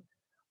 gym,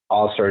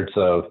 all sorts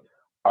of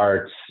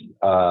arts,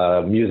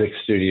 music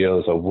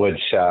studios, a wood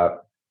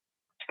shop,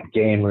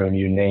 game room,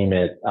 you name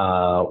it,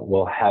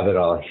 we'll have it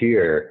all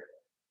here.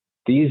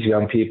 These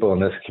young people in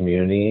this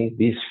community,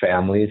 these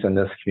families in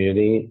this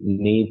community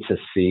need to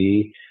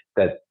see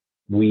that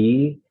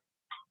we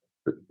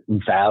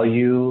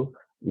value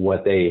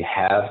what they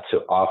have to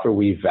offer.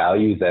 We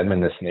value them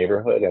in this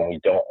neighborhood, and we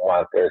don't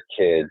want their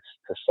kids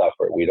to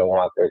suffer. We don't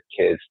want their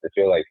kids to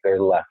feel like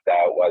they're left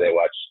out while they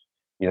watch,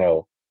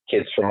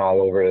 kids from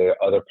all over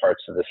other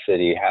parts of the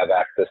city have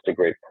access to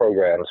great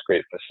programs,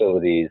 great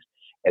facilities,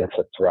 and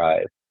to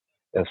thrive.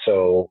 And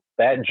so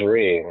that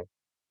dream,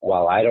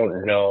 while I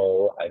don't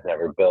know, I've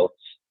never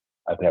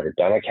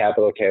done a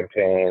capital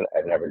campaign,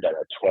 I've never done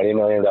a $20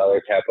 million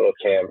capital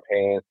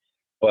campaign,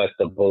 but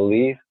the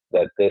belief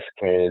that this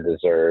community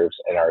deserves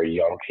and our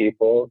young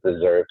people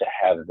deserve to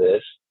have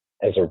this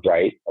as a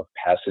rite of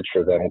passage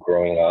for them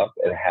growing up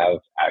and have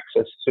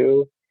access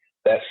to,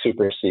 that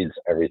supersedes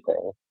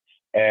everything.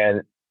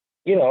 And,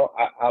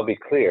 I'll be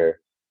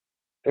clear,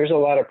 there's a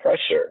lot of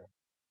pressure.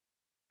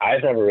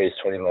 I've never raised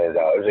 $20 million,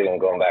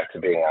 and going back to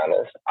being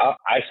honest,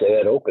 I say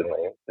that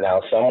openly.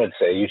 Now, some would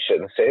say you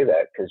shouldn't say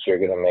that because you're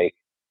going to make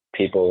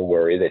people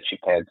worry that you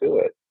can't do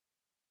it.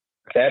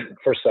 That,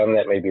 for some,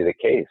 that may be the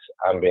case.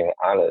 I'm being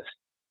honest.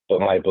 But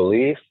my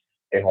belief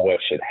in what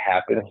should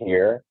happen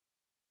here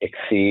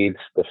exceeds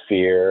the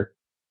fear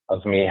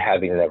of me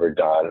having never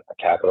done a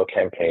capital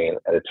campaign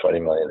at a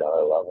 $20 million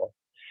level.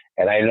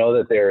 And I know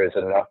that there is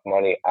enough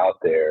money out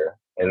there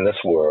in this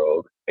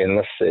world, in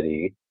the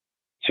city,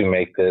 to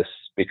make this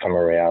become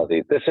a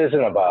reality. This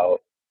isn't about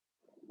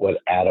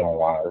what Adam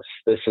wants.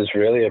 This is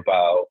really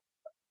about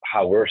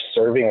how we're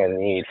serving a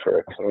need for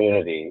a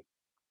community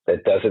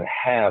that doesn't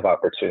have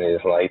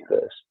opportunities like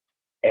this.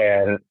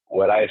 And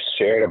what I've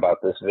shared about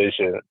this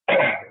vision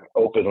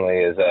openly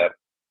is that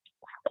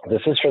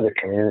this is for the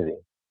community.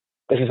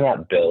 This is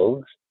not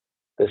builds.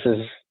 This is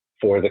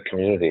for the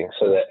community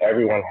so that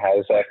everyone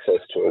has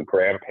access to a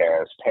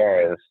grandparents,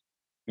 parents,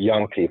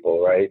 young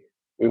people, right?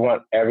 We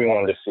want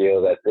everyone to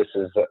feel that this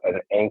is an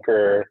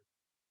anchor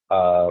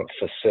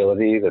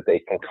facility that they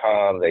can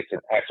come, they can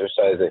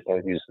exercise, they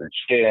can use the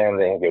gym,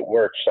 they can get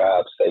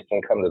workshops, they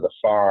can come to the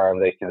farm,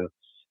 they can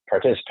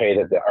participate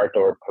at the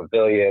outdoor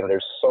pavilion.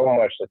 There's so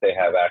much that they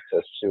have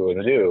access to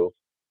and do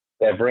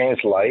that brings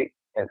light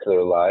into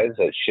their lives,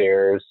 that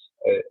shares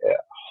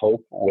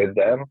hope with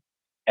them,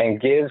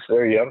 and gives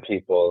their young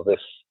people this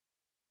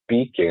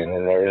beacon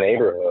in their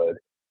neighborhood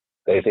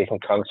that they can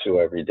come to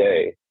every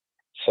day.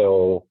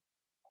 So,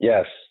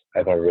 yes,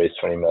 I've never raised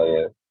 $20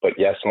 million. but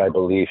yes, my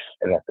belief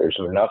in that there's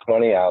enough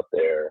money out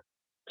there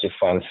to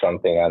fund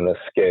something on this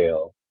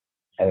scale,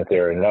 and that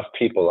there are enough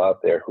people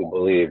out there who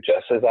believe,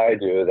 just as I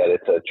do, that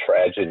it's a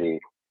tragedy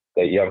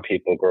that young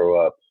people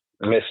grow up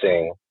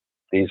missing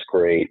these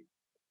great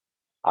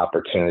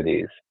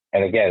opportunities.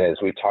 And again, as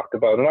we talked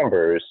about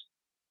numbers,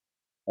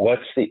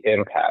 what's the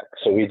impact?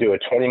 So we do a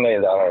 $20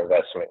 million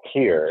investment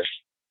here,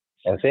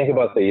 and think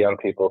about the young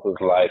people whose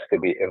lives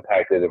could be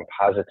impacted and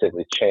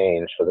positively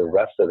changed for the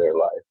rest of their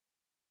life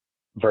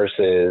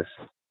versus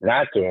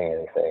not doing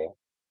anything.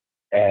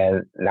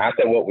 And not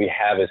that what we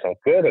have isn't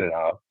good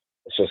enough,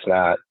 it's just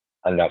not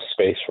enough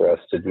space for us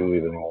to do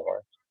even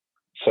more.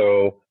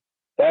 So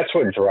that's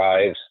what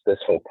drives this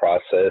whole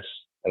process.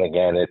 And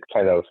again, it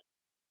kind of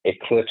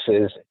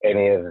eclipses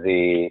any of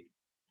the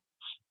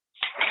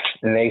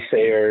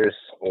naysayers,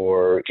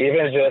 or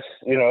even just,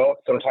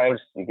 sometimes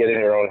you get in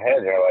your own head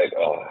and you're like,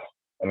 oh,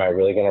 am I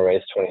really going to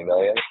raise 20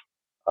 million?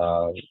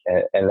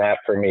 And that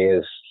for me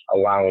is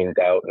allowing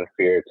doubt and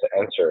fear to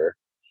enter.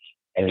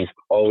 And you've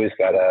always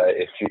got to,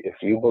 if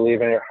you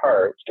believe in your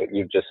heart what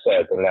you've just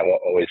said, then that will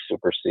always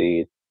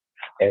supersede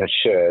and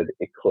should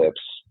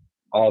eclipse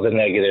all the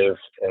negative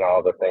and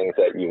all the things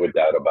that you would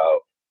doubt about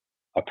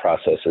a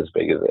process as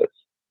big as this.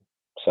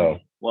 So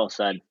well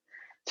said.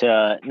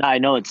 Now, I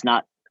know it's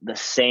not the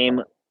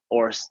same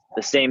or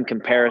the same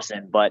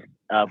comparison, but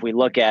if we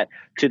look at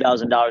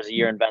 $2,000 a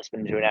year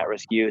investment into an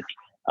at-risk youth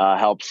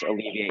helps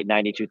alleviate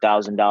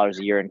 $92,000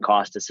 a year in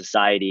cost to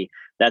society.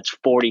 That's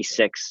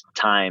 46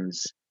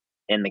 times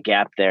in the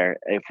gap there.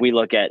 If we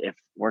look at, if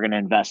we're going to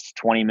invest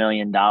 $20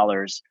 million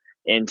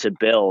into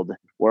Build,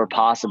 we're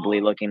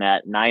possibly looking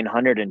at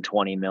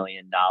 $920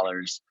 million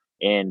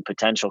in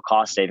potential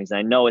cost savings. And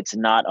I know it's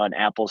not an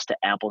apples to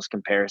apples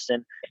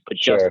comparison, but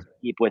just to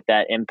keep with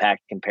that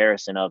impact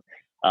comparison of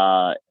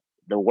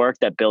the work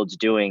that Build's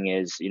doing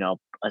is,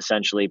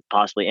 essentially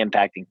possibly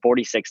impacting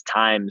 46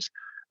 times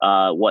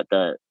what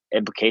the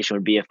implication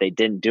would be if they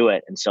didn't do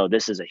it. And so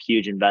this is a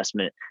huge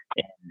investment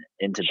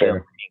into Build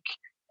Inc.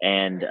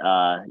 And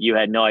you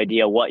had no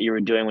idea what you were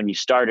doing when you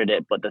started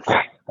it, but the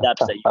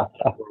steps that you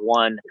took were,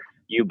 one,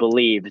 you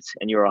believed,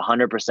 and you were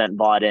 100%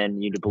 bought in.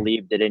 You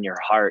believed it in your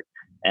heart.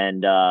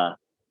 And the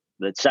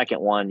second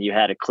one, you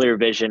had a clear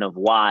vision of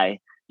why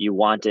you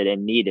wanted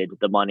and needed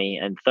the money.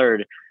 And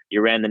third,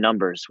 you ran the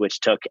numbers, which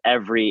took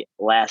every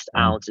last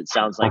ounce, it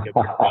sounds like, of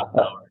your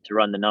willpower to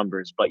run the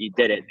numbers. But you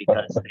did it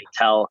because they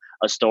tell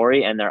a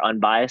story and they're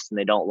unbiased and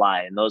they don't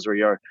lie. And those were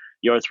your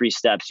three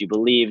steps. You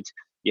believed,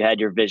 you had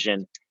your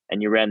vision,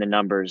 and you ran the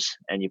numbers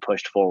and you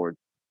pushed forward.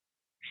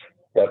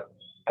 Yep,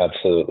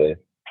 absolutely.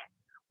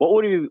 What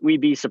would we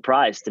be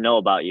surprised to know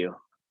about you?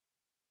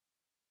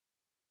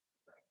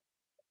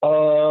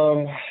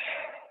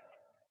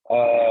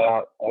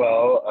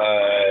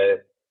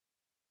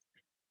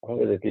 What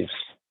would it be?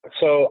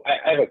 So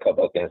I have a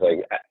couple of things.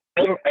 Like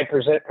I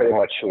present pretty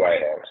much who I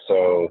am.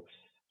 So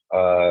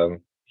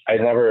I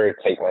never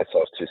take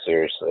myself too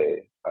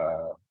seriously.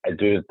 I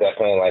do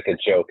definitely like a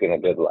joke and a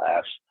good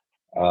laugh.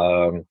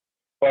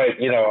 But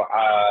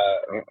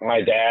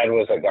my dad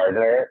was a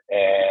gardener,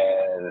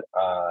 and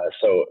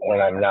so when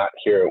I'm not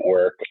here at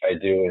work, I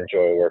do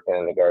enjoy working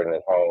in the garden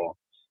at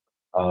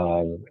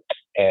home.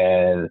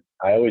 And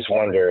I always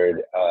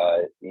wondered,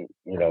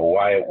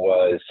 why it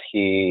was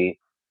he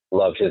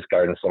loved his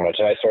garden so much.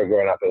 And I started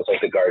growing up, it was like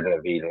the Garden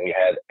of Eden. We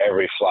had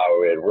every flower,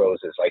 we had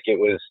roses. Like it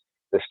was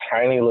this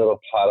tiny little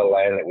plot of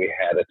land that we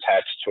had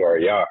attached to our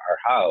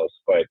house,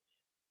 but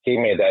he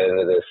made that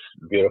into this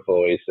beautiful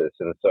oasis.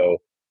 And so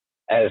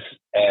as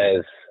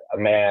a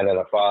man and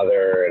a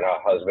father and a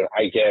husband,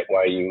 I get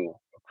why you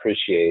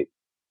appreciate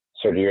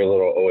sort of your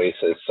little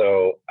oasis.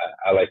 So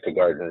I like to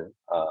garden,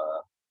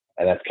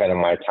 and that's kind of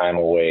my time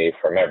away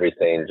from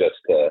everything, just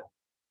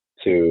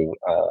to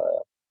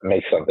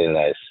make something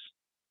nice.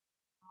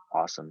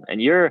 Awesome. And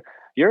you're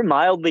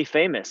mildly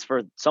famous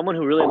for someone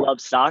who really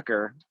loved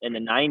soccer in the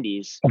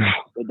 90s.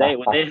 Would they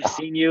have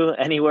seen you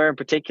anywhere in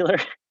particular?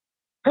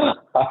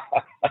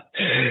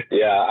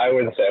 Yeah, I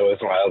wouldn't say I was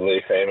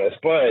mildly famous,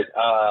 but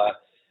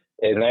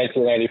in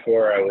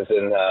 1994, I was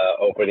in the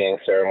opening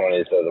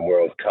ceremonies of the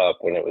World Cup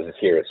when it was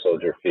here at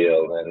Soldier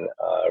Field, and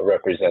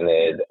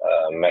represented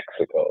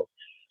Mexico.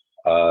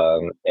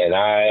 And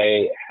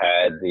I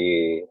had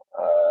the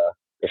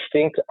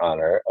distinct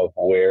honor of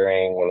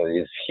wearing one of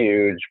these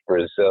huge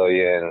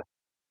Brazilian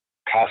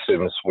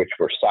costumes, which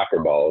were soccer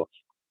balls.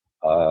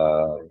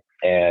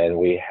 And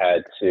we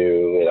had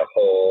a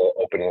whole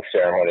opening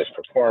ceremonies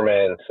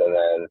performance, and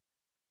then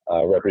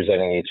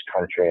representing each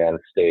country on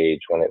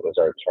stage when it was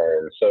our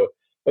turn. So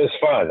it was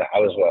fun. I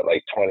was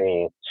like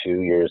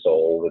 22 years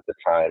old at the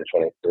time,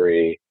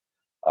 23.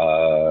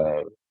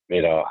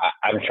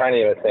 I'm trying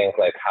to even think,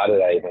 like, how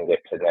did I even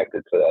get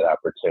connected to that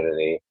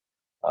opportunity?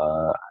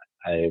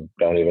 I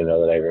don't even know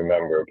that I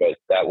remember, but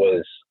that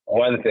was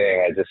one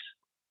thing I just,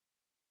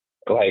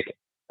 like,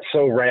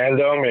 so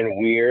random and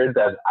weird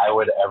that I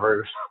would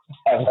ever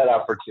have that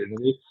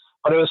opportunity,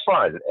 but it was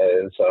fun.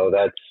 And so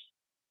that's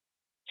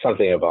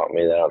something about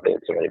me that I don't think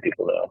too many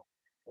people know.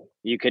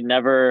 You could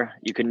never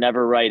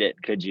write it,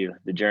 could you?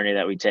 The journey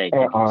that we take,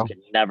 you Uh-uh. just could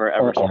never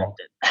ever Uh-uh.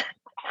 script it.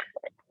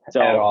 At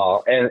So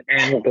all. And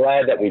I'm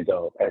glad that we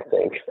don't, I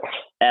think.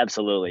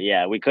 absolutely,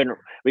 yeah, we couldn't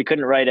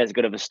write as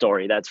good of a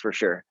story, that's for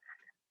sure.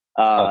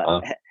 Uh,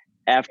 Uh-uh.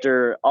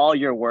 After all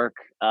your work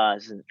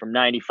from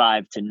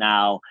 '95 to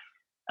now,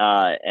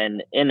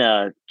 and in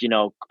a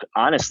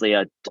honestly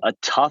a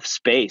tough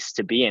space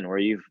to be in, where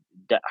you've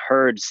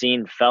heard,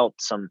 seen, felt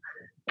some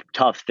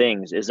tough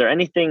things. Is there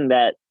anything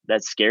that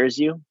scares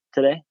you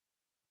today?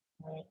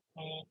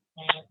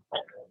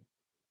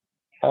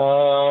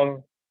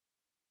 Um,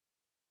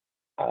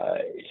 uh,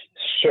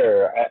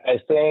 sure. I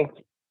think,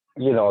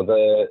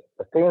 the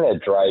thing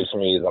that drives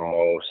me the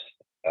most,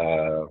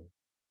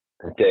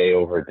 day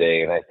over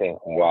day, and I think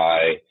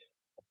why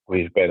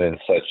we've been in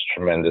such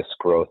tremendous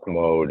growth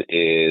mode,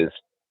 is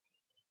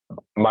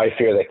my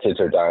fear that kids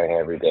are dying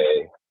every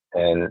day,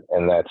 and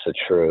that's the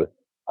truth.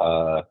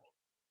 Uh,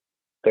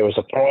 there was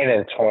a point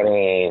in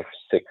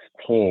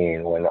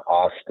 2016 when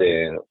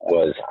Austin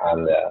was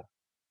on the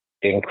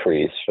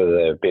increase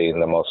for being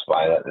the most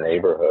violent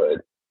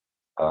neighborhood,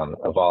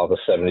 of all the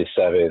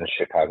 77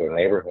 Chicago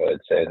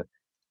neighborhoods, and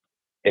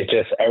it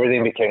just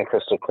everything became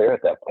crystal clear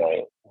at that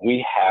point.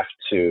 We have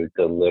to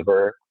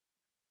deliver.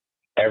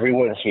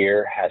 Everyone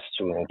here has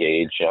to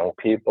engage young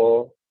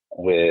people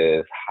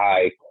with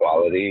high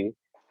quality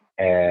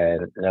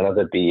and none of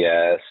the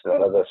BS,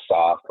 none of the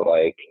soft,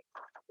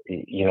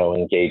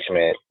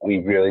 engagement. We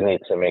really need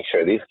to make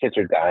sure these kids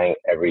are dying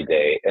every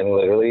day, and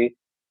literally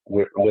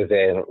we're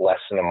within less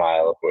than a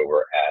mile of where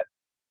we're at.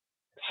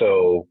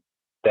 So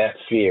that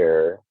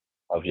fear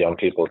of young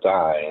people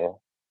dying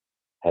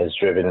has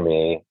driven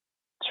me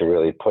to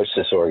really push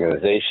this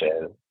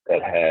organization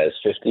that has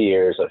 50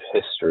 years of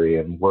history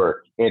and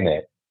work in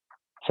it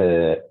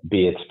to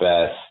be its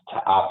best, to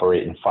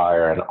operate and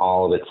fire on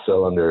all of its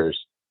cylinders,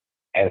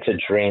 and to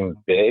dream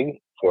big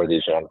for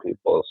these young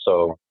people.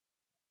 So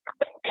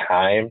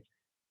time,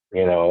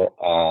 you know,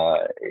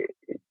 uh,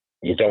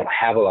 you don't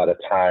have a lot of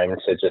time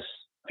to just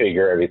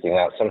figure everything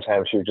out.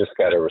 Sometimes you just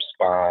got to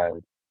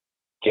respond,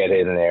 get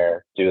in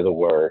there, do the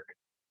work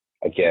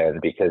again,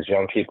 because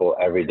young people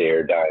every day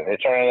are dying. They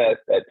turn on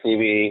that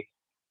TV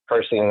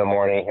first thing in the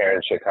morning here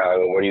in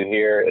Chicago. What do you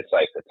hear? It's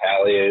like the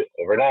tally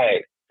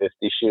overnight, 50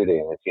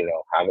 shootings,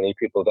 how many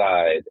people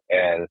died.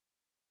 And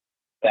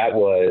that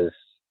was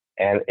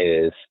and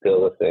is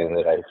still the thing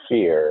that I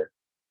fear.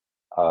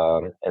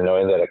 And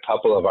knowing that a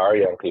couple of our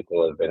young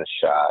people have been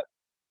shot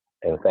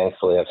and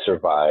thankfully have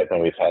survived,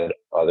 and we've had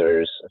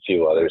a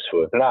few others who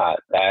have not,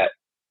 that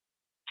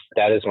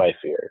is my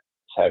fear,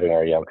 is having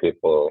our young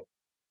people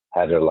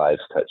have their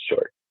lives cut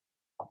short.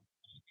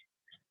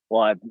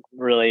 Well, I'm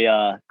really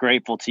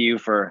grateful to you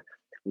for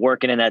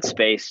working in that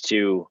space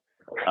to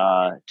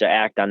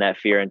act on that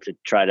fear and to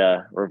try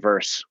to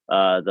reverse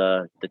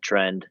the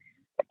trend.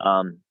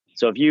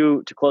 So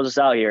to close us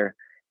out here,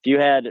 if you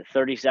had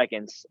 30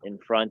 seconds in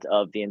front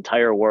of the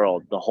entire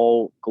world, the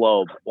whole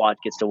globe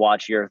gets to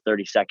watch your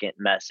 30-second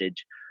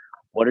message,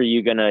 what are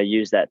you going to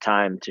use that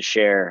time to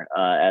share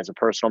as a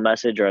personal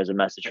message or as a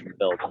message from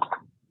Build?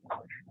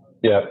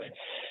 Yeah.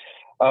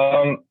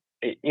 I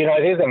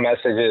think the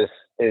message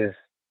is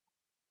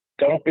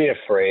don't be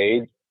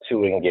afraid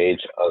to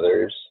engage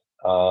others.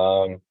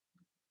 That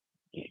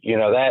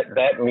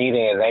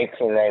meeting in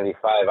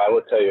 1995, I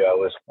would tell you, I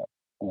was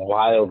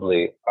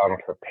wildly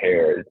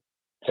unprepared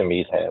to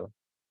meet him.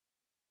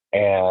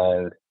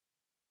 And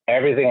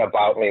everything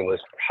about me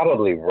was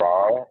probably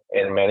wrong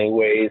in many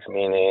ways,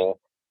 meaning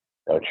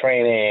no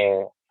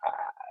training.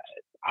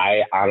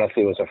 I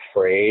honestly was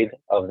afraid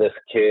of this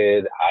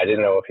kid. I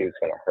didn't know if he was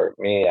going to hurt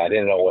me. I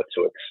didn't know what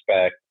to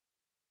expect.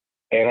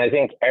 And I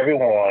think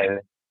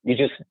everyone,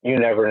 you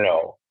never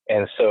know.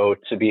 And so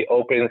to be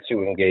open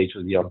to engage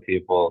with young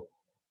people,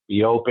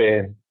 be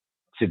open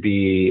to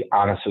be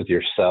honest with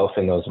yourself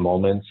in those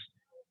moments,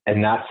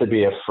 and not to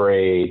be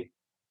afraid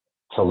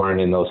to learn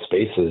in those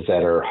spaces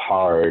that are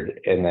hard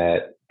and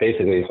that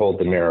basically hold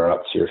the mirror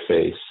up to your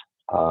face.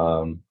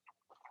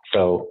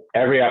 So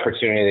every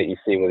opportunity that you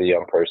see with a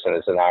young person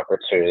is an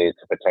opportunity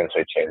to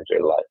potentially change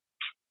their life.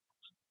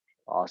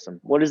 Awesome.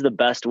 What is the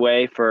best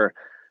way for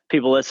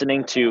people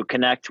listening to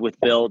connect with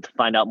Build,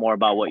 find out more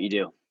about what you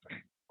do?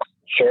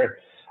 Sure.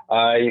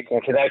 You can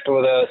connect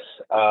with us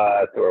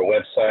through our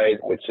website,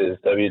 which is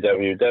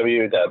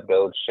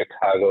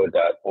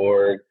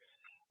www.buildchicago.org.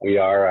 We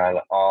are on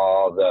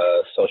all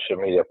the social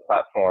media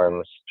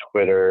platforms,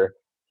 Twitter,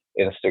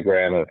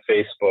 Instagram, and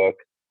Facebook.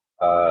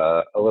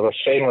 A little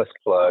shameless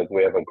plug,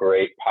 we have a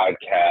great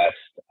podcast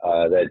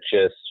that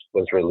just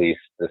was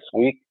released this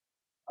week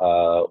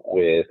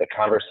with a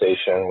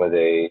conversation with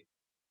a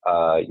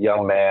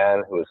young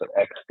man who is an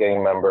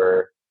ex-gang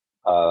member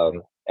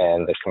and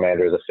the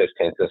commander of the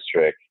 15th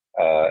District.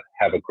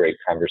 Have a great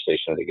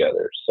conversation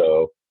together.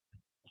 So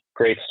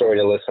great story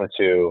to listen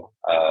to,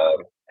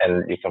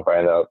 and you can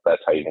find out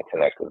that's how you can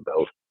connect with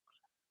Build.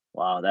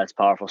 Wow, that's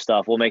powerful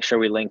stuff. We'll make sure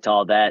we link to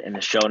all that in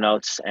the show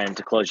notes. And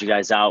to close you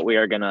guys out, we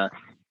are going to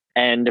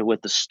end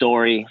with the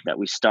story that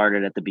we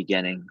started at the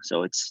beginning.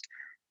 So it's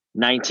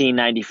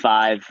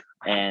 1995,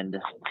 and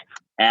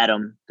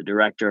Adam, the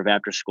director of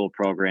after-school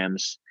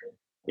programs,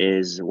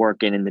 is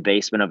working in the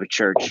basement of a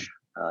church.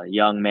 A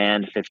young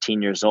man,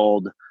 15 years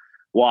old,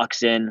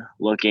 walks in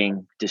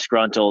looking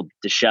disgruntled,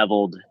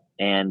 disheveled,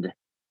 and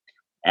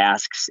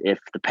asks if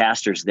the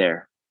pastor's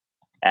there.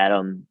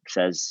 Adam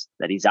says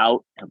that he's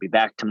out. He'll be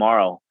back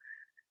tomorrow.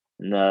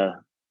 And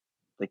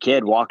the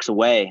kid walks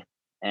away,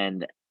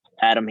 and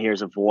Adam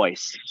hears a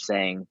voice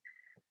saying,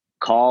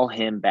 "Call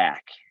him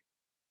back."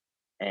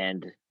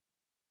 And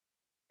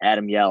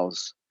Adam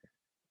yells,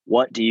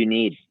 "What do you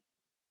need?"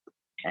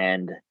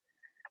 And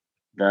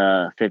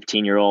the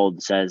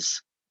 15-year-old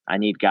says, "I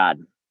need God."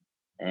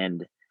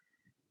 And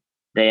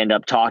they end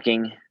up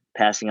talking,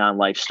 passing on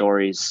life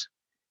stories.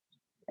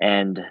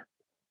 And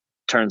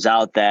turns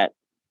out that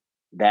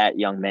that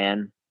young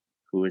man,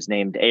 who was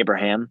named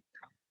Abraham,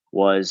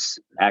 was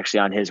actually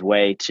on his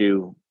way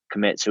to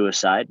commit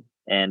suicide.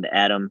 And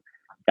Adam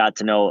got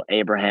to know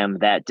Abraham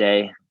that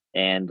day,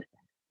 and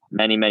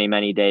many, many,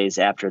 many days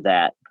after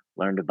that,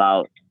 learned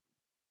about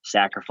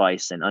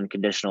sacrifice and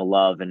unconditional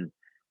love, and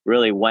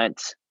really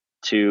went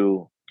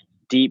to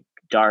deep,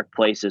 dark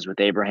places with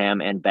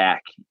Abraham and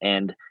back.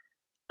 And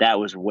that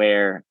was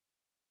where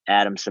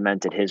Adam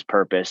cemented his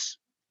purpose,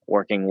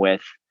 working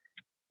with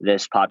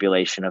this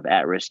population of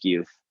at-risk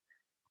youth.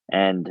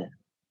 And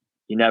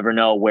you never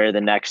know where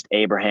the next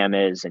Abraham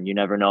is, and you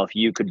never know if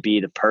you could be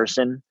the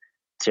person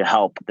to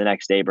help the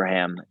next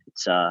Abraham.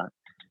 It's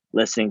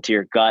listening to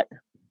your gut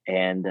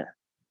and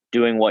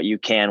doing what you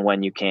can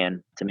when you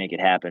can to make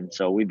it happen.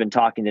 So we've been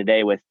talking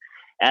today with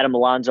Adam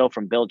Alonso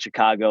from Build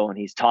Chicago, and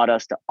he's taught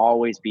us to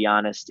always be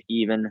honest,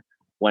 even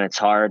when it's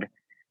hard.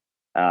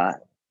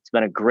 It's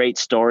been a great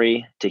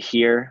story to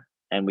hear,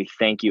 and we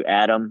thank you,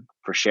 Adam,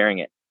 for sharing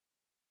it.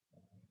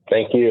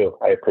 Thank you.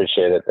 I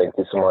appreciate it. Thank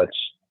you so much.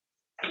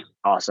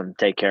 Awesome.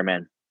 Take care,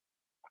 man.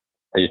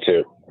 You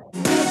too.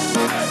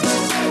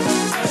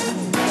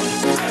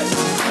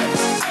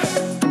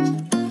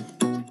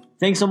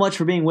 Thanks so much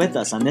for being with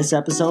us on this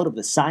episode of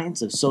The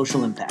Science of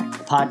Social Impact,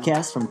 a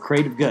podcast from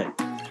Creative Good.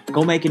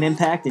 Go make an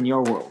impact in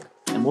your world,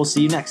 and we'll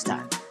see you next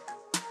time.